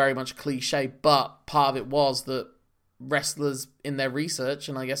gold was very much a cliche, but part of it was that wrestlers in their research,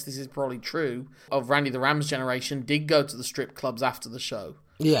 and I guess this is probably true, of Randy the Ram's generation, did go to the strip clubs after the show.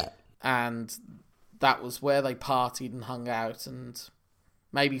 Yeah. And that was where they partied and hung out and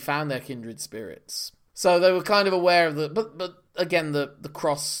maybe found their kindred spirits. So they were kind of aware of but again, the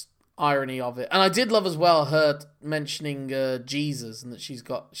cross irony of it. And I did love as well her mentioning Jesus, and that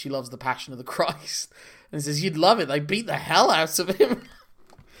she loves the Passion of the Christ. And it says, you'd love it. They beat the hell out of him.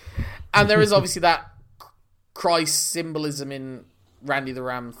 And there is obviously that Christ symbolism in Randy the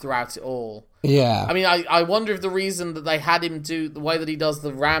Ram throughout it all. Yeah. I mean, I wonder if the reason that they had him do the way that he does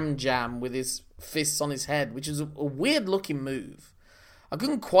the Ram Jam with his fists on his head, which is a weird looking move. I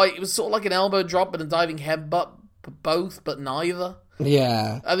couldn't quite, it was sort of like an elbow drop and a diving headbutt, both, but neither.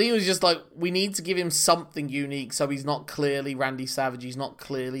 Yeah. I think it was just like, we need to give him something unique so he's not clearly Randy Savage, he's not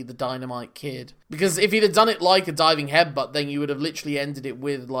clearly the Dynamite Kid. Because if he'd have done it like a diving headbutt, then you would have literally ended it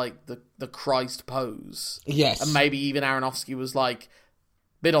with like the Christ pose. Yes. And maybe even Aronofsky was like,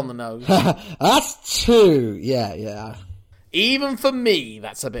 bit on the nose. That's true. Yeah. Even for me,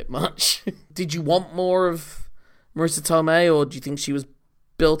 that's a bit much. Did you want more of Marissa Tomei, or do you think she was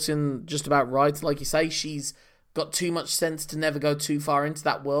built in just about right? Like you say, she's got too much sense to never go too far into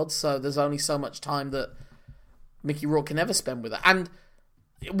that world, so there's only so much time that Mickey Rourke can ever spend with her. And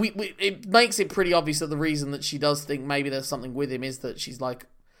it makes it pretty obvious that the reason that she does think maybe there's something with him is that she's like,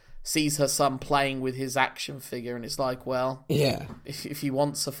 sees her son playing with his action figure, and it's like, well, Yeah. if he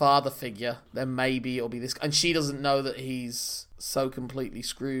wants a father figure, then maybe it'll be this. And she doesn't know that he's so completely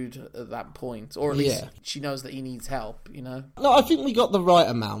screwed at that point, or at least she knows that he needs help, you know? No, I think we got the right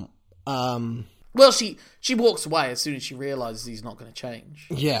amount. Well, she walks away as soon as she realises he's not going to change.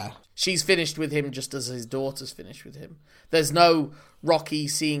 Yeah. She's finished with him just as his daughter's finished with him. There's no Rocky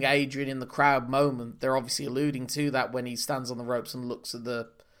seeing Adrian in the crowd moment. They're obviously alluding to that when he stands on the ropes and looks at the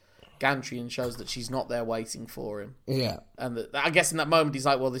gantry and shows that she's not there waiting for him. Yeah. And I guess in that moment he's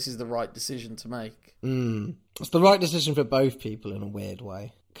like, well, this is the right decision to make. It's the right decision for both people in a weird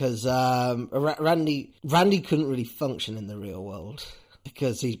way. Because Randy couldn't really function in the real world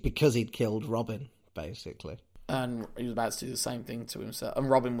because he'd killed Robin, basically. And he was about to do the same thing to himself. And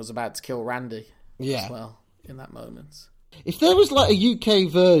Robin was about to kill Randy as well in that moment. If there was like a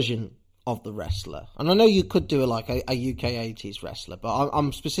UK version of The Wrestler, and I know you could do a UK 80s wrestler, but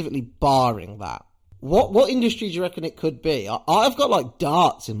I'm specifically barring that. What industry do you reckon it could be? I've got like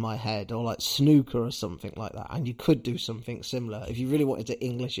darts in my head, or like snooker or something like that, and you could do something similar if you really wanted to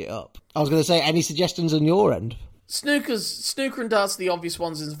English it up. I was going to say, any suggestions on your end? Snooker and darts are the obvious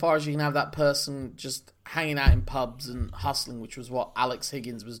ones as far as you can have that person just hanging out in pubs and hustling, which was what Alex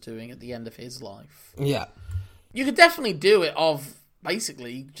Higgins was doing at the end of his life. Yeah. You could definitely do it of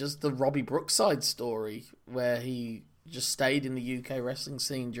basically just the Robbie Brookside story, where he just stayed in the UK wrestling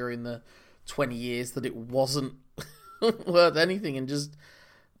scene during the 20 years that it wasn't worth anything, and just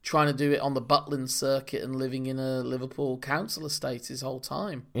trying to do it on the Butlin circuit and living in a Liverpool council estate his whole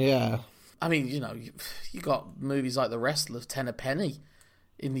time. Yeah. I mean, you know, you got movies like The Wrestler, Tenner Penny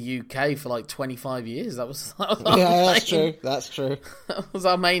in the UK for like 25 years. That was that's true. That's true. That was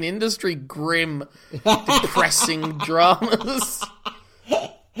our main industry. Grim, depressing dramas.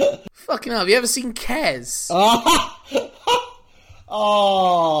 Fucking hell, have you ever seen Kes?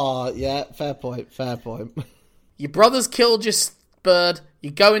 Oh, yeah, fair point. Your brother's killed your bird,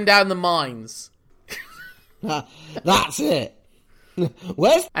 you're going down the mines. That's it.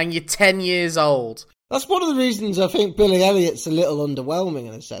 And you're 10 years old. That's one of the reasons I think Billy Elliot's a little underwhelming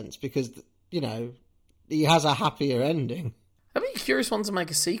in a sense, because, you know, he has a happier ending. That'd be a curious one to make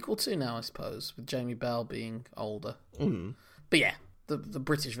a sequel to now, I suppose, with Jamie Bell being older. But yeah, the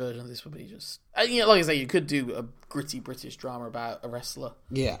British version of this would be just... you know, like I say, you could do a gritty British drama about a wrestler.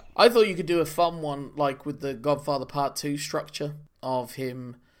 Yeah. I thought you could do a fun one, like with the Godfather Part 2 structure of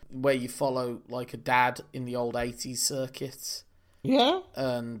him, where you follow like a dad in the old 80s circuit. Yeah.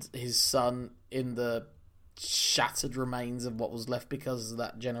 And his son in the shattered remains of what was left because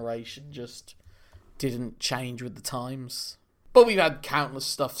that generation just didn't change with the times. But we've had countless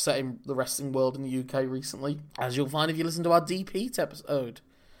stuff set in the wrestling world in the UK recently, as you'll find if you listen to our Deep episode.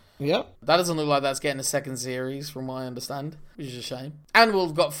 Yeah. That doesn't look like that's getting a second series, from what I understand, which is a shame. And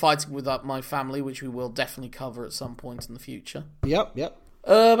we've got Fighting With My Family, which we will definitely cover at some point in the future. Yep.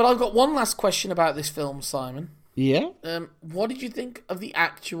 But I've got one last question about this film, Simon. Yeah? What did you think of the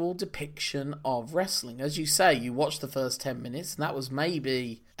actual depiction of wrestling? As you say, you watched the first 10 minutes, and that was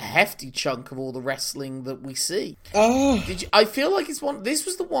maybe a hefty chunk of all the wrestling that we see. Did you? I feel like this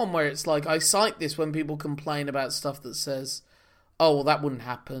was the one where it's like, I cite this when people complain about stuff that says, oh, well, that wouldn't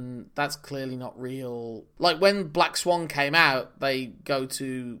happen, that's clearly not real. Like, when Black Swan came out, they go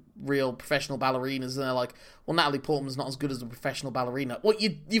to real professional ballerinas, and they're like, well, Natalie Portman's not as good as a professional ballerina. What,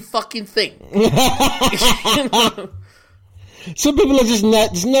 you fucking think? You know? Some people are just...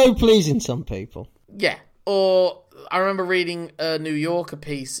 there's no pleasing some people. Yeah. Or, I remember reading a New Yorker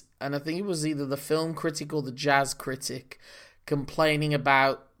piece, and I think it was either the film critic or the jazz critic, complaining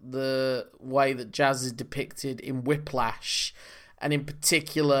about the way that jazz is depicted in Whiplash, and in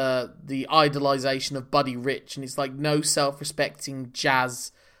particular, the idolization of Buddy Rich. And it's like, no self-respecting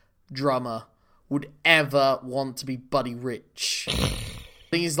jazz drummer would ever want to be Buddy Rich. I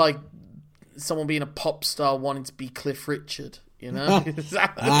think it's like someone being a pop star wanting to be Cliff Richard, you know?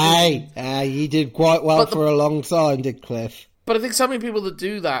 Hey, he did quite well for a long time, did Cliff. But I think so many people that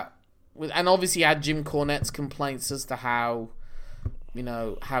do that, and obviously you had Jim Cornette's complaints as to how, you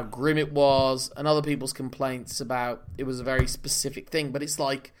know, how grim it was, and other people's complaints about it was a very specific thing. But it's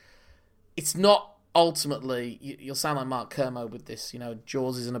like, it's not ultimately, you'll sound like Mark Kermode with this, you know,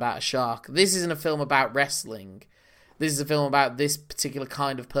 Jaws isn't about a shark. This isn't a film about wrestling. This is a film about this particular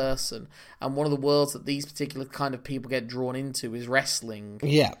kind of person. And one of the worlds that these particular kind of people get drawn into is wrestling.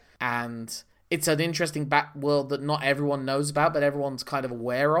 Yeah. And it's an interesting back world that not everyone knows about, but everyone's kind of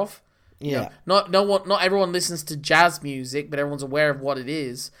aware of. Yeah. You know, not everyone listens to jazz music, but everyone's aware of what it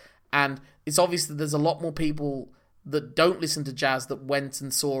is. And it's obvious that there's a lot more people that don't listen to jazz that went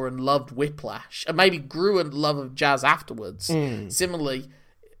and saw and loved Whiplash, and maybe grew a love of jazz afterwards. Similarly,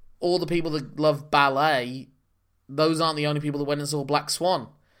 all the people that love ballet, those aren't the only people that went and saw Black Swan.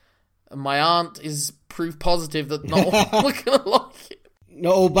 And my aunt is proof positive that not all are going to like it.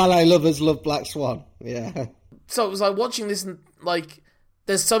 Not all ballet lovers love Black Swan. Yeah. So it was like watching this and like,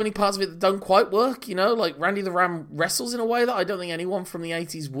 there's so many parts of it that don't quite work, you know? Like, Randy the Ram wrestles in a way that I don't think anyone from the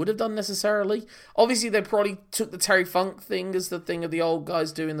 80s would have done necessarily. Obviously, they probably took the Terry Funk thing as the thing of the old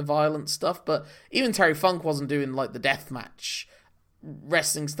guys doing the violent stuff, but even Terry Funk wasn't doing, like, the deathmatch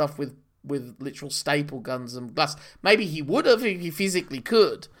wrestling stuff with literal staple guns and glass. Maybe he would have if he physically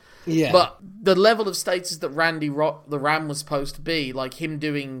could. Yeah. But the level of status that Randy the Ram was supposed to be, like him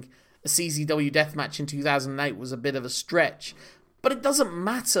doing a CZW deathmatch in 2008 was a bit of a stretch. But it doesn't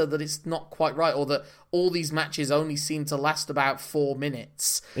matter that it's not quite right, or that all these matches only seem to last about 4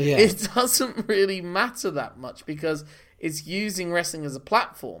 minutes. Yeah. It doesn't really matter that much, because it's using wrestling as a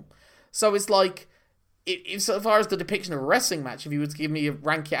platform. So it's like, if so far as the depiction of a wrestling match, if you were to give me a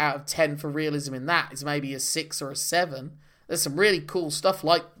rank it out of 10 for realism in that, it's maybe a 6 or a 7. There's some really cool stuff,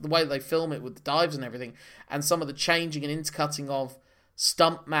 like the way they film it with the dives and everything, and some of the changing and intercutting of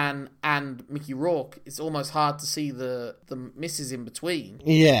Stuntman and Mickey Rourke. It's almost hard to see the misses in between.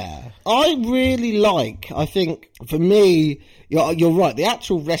 Yeah. I really I think, for me, you're right, the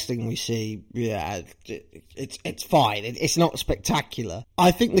actual wrestling we see, yeah, it's fine. It's not spectacular. I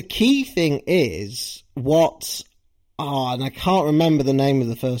think the key thing is and I can't remember the name of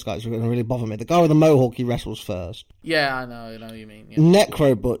the first guy, it's going to really bother me. The guy with the mohawk, he wrestles first. Yeah, I know what you mean. Yeah.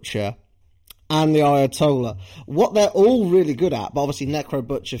 Necro Butcher and the Ayatollah. What they're all really good at, but obviously Necro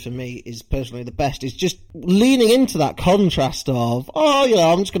Butcher for me is personally the best, is just leaning into that contrast of,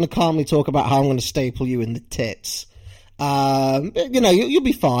 I'm just going to calmly talk about how I'm going to staple you in the tits. You'll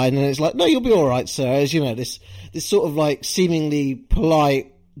be fine. And it's like, no, you'll be all right, sir. As this sort of like seemingly polite,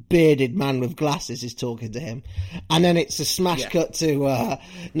 bearded man with glasses is talking to him, and then it's a smash cut to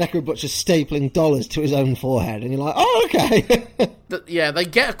Necro Butcher stapling dollars to his own forehead, and you're like, oh, okay. They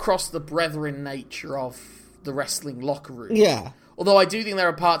get across the brethren nature of the wrestling locker room. Yeah. Although I do think there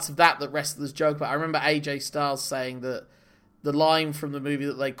are parts of that wrestlers joke about. I remember AJ Styles saying that the line from the movie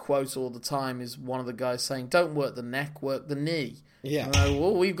that they quote all the time is one of the guys saying, "Don't work the neck, work the knee." Yeah. And I,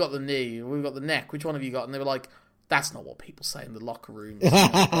 well, we've got the knee, we've got the neck. Which one have you got? And they were like, that's not what people say in the locker room.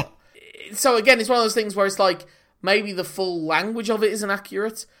 So again, it's one of those things where it's like, maybe the full language of it isn't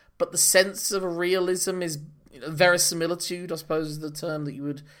accurate, but the sense of a realism is, verisimilitude, I suppose, is the term that you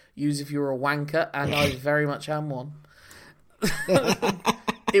would use if you were a wanker, and I very much am one.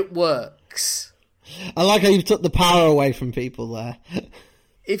 It works. I like how you've took the power away from people there.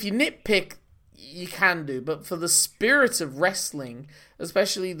 If you nitpick, you can do, but for the spirit of wrestling,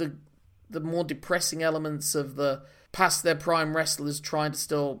 especially the more depressing elements of the past their prime wrestlers trying to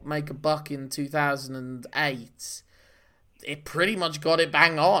still make a buck in 2008, it pretty much got it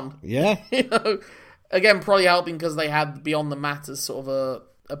bang on. Yeah. Again, probably helping because they had Beyond the Mat as sort of a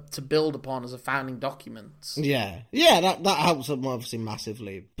to build upon as a founding document. Yeah. Yeah, that helps them obviously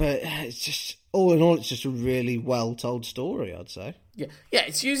massively. But it's just, all in all, it's just a really well-told story, I'd say. Yeah,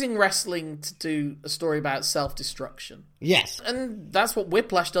 it's using wrestling to do a story about self-destruction. Yes. And that's what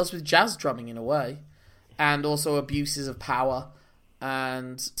Whiplash does with jazz drumming, in a way. And also abuses of power.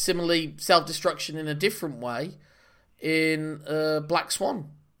 And similarly, self-destruction in a different way in Black Swan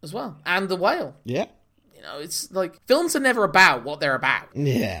as well. And The Whale. Yeah. It's like, films are never about what they're about.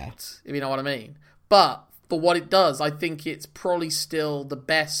 Yeah. If you know what I mean. But for what it does, I think it's probably still the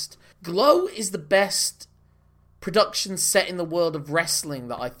best. Glow is the best production set in the world of wrestling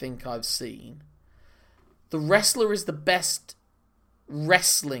that I think I've seen. The Wrestler is the best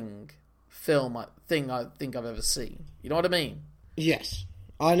wrestling film I think I've ever seen. You know what I mean? Yes.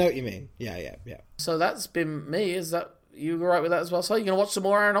 I know what you mean. Yeah. So that's been me. Is that you all right with that as well? So you gonna watch some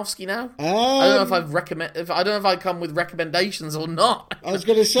more Aronofsky now? I don't know if I come with recommendations or not. I was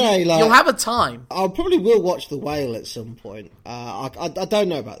gonna say, like, you'll have a time. I probably will watch The Whale at some point. I don't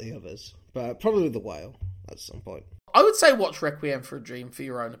know about the others, but probably The Whale at some point. I would say watch Requiem for a Dream for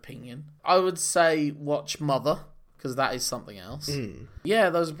your own opinion. I would say watch Mother, because that is something else. Yeah,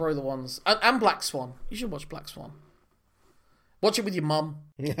 those are probably the ones. And Black Swan. You should watch Black Swan. Watch it with your mum.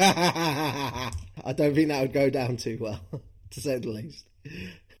 I don't think that would go down too well, to say the least.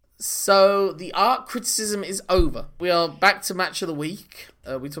 So, the art criticism is over. We are back to Match of the Week.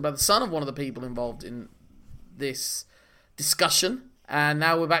 We talked about the son of one of the people involved in this discussion. And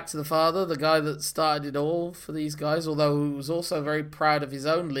now we're back to the father, the guy that started it all for these guys, although he was also very proud of his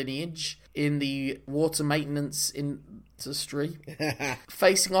own lineage in the water maintenance industry.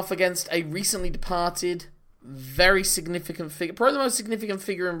 Facing off against a recently departed, very significant figure, probably the most significant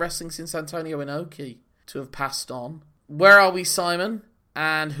figure in wrestling since Antonio Inoki to have passed on. Where are we, Simon?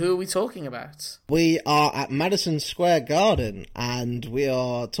 And who are we talking about? We are at Madison Square Garden, and we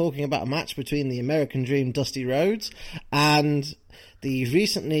are talking about a match between the American Dream Dusty Rhodes and the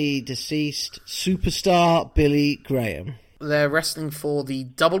recently deceased superstar Billy Graham. They're wrestling for the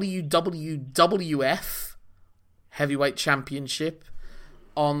WWF Heavyweight Championship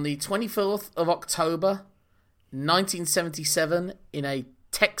on the 24th of October, 1977, in a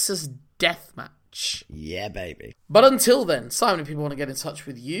Texas death match. Yeah, baby. But until then, Simon, if people want to get in touch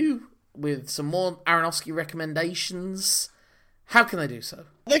with you with some more Aronofsky recommendations, how can they do so?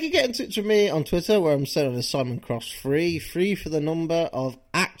 They can get in touch with me on Twitter, where I'm selling a Simon Cross free for the number of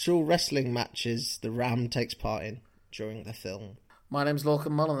actual wrestling matches the Ram takes part in during the film. My name's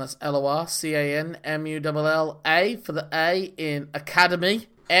Lorcan Mullen, that's LORCANMULLA, for the A in Academy,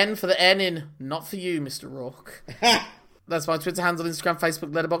 N for the N in Not For You, Mr. Rourke. That's my Twitter handle, Instagram,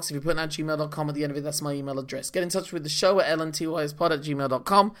 Facebook, Letterboxd. If you put it at gmail.com at the end of it, that's my email address. Get in touch with the show at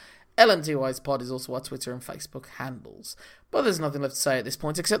lntyspod@gmail.com. LNTYspod is also our Twitter and Facebook handles. But there's nothing left to say at this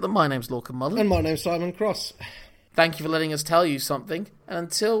point, except that my name's Lorcan Mullen. And my name's Simon Cross. Thank you for letting us tell you something. And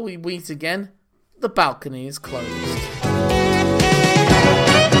until we meet again, the balcony is closed.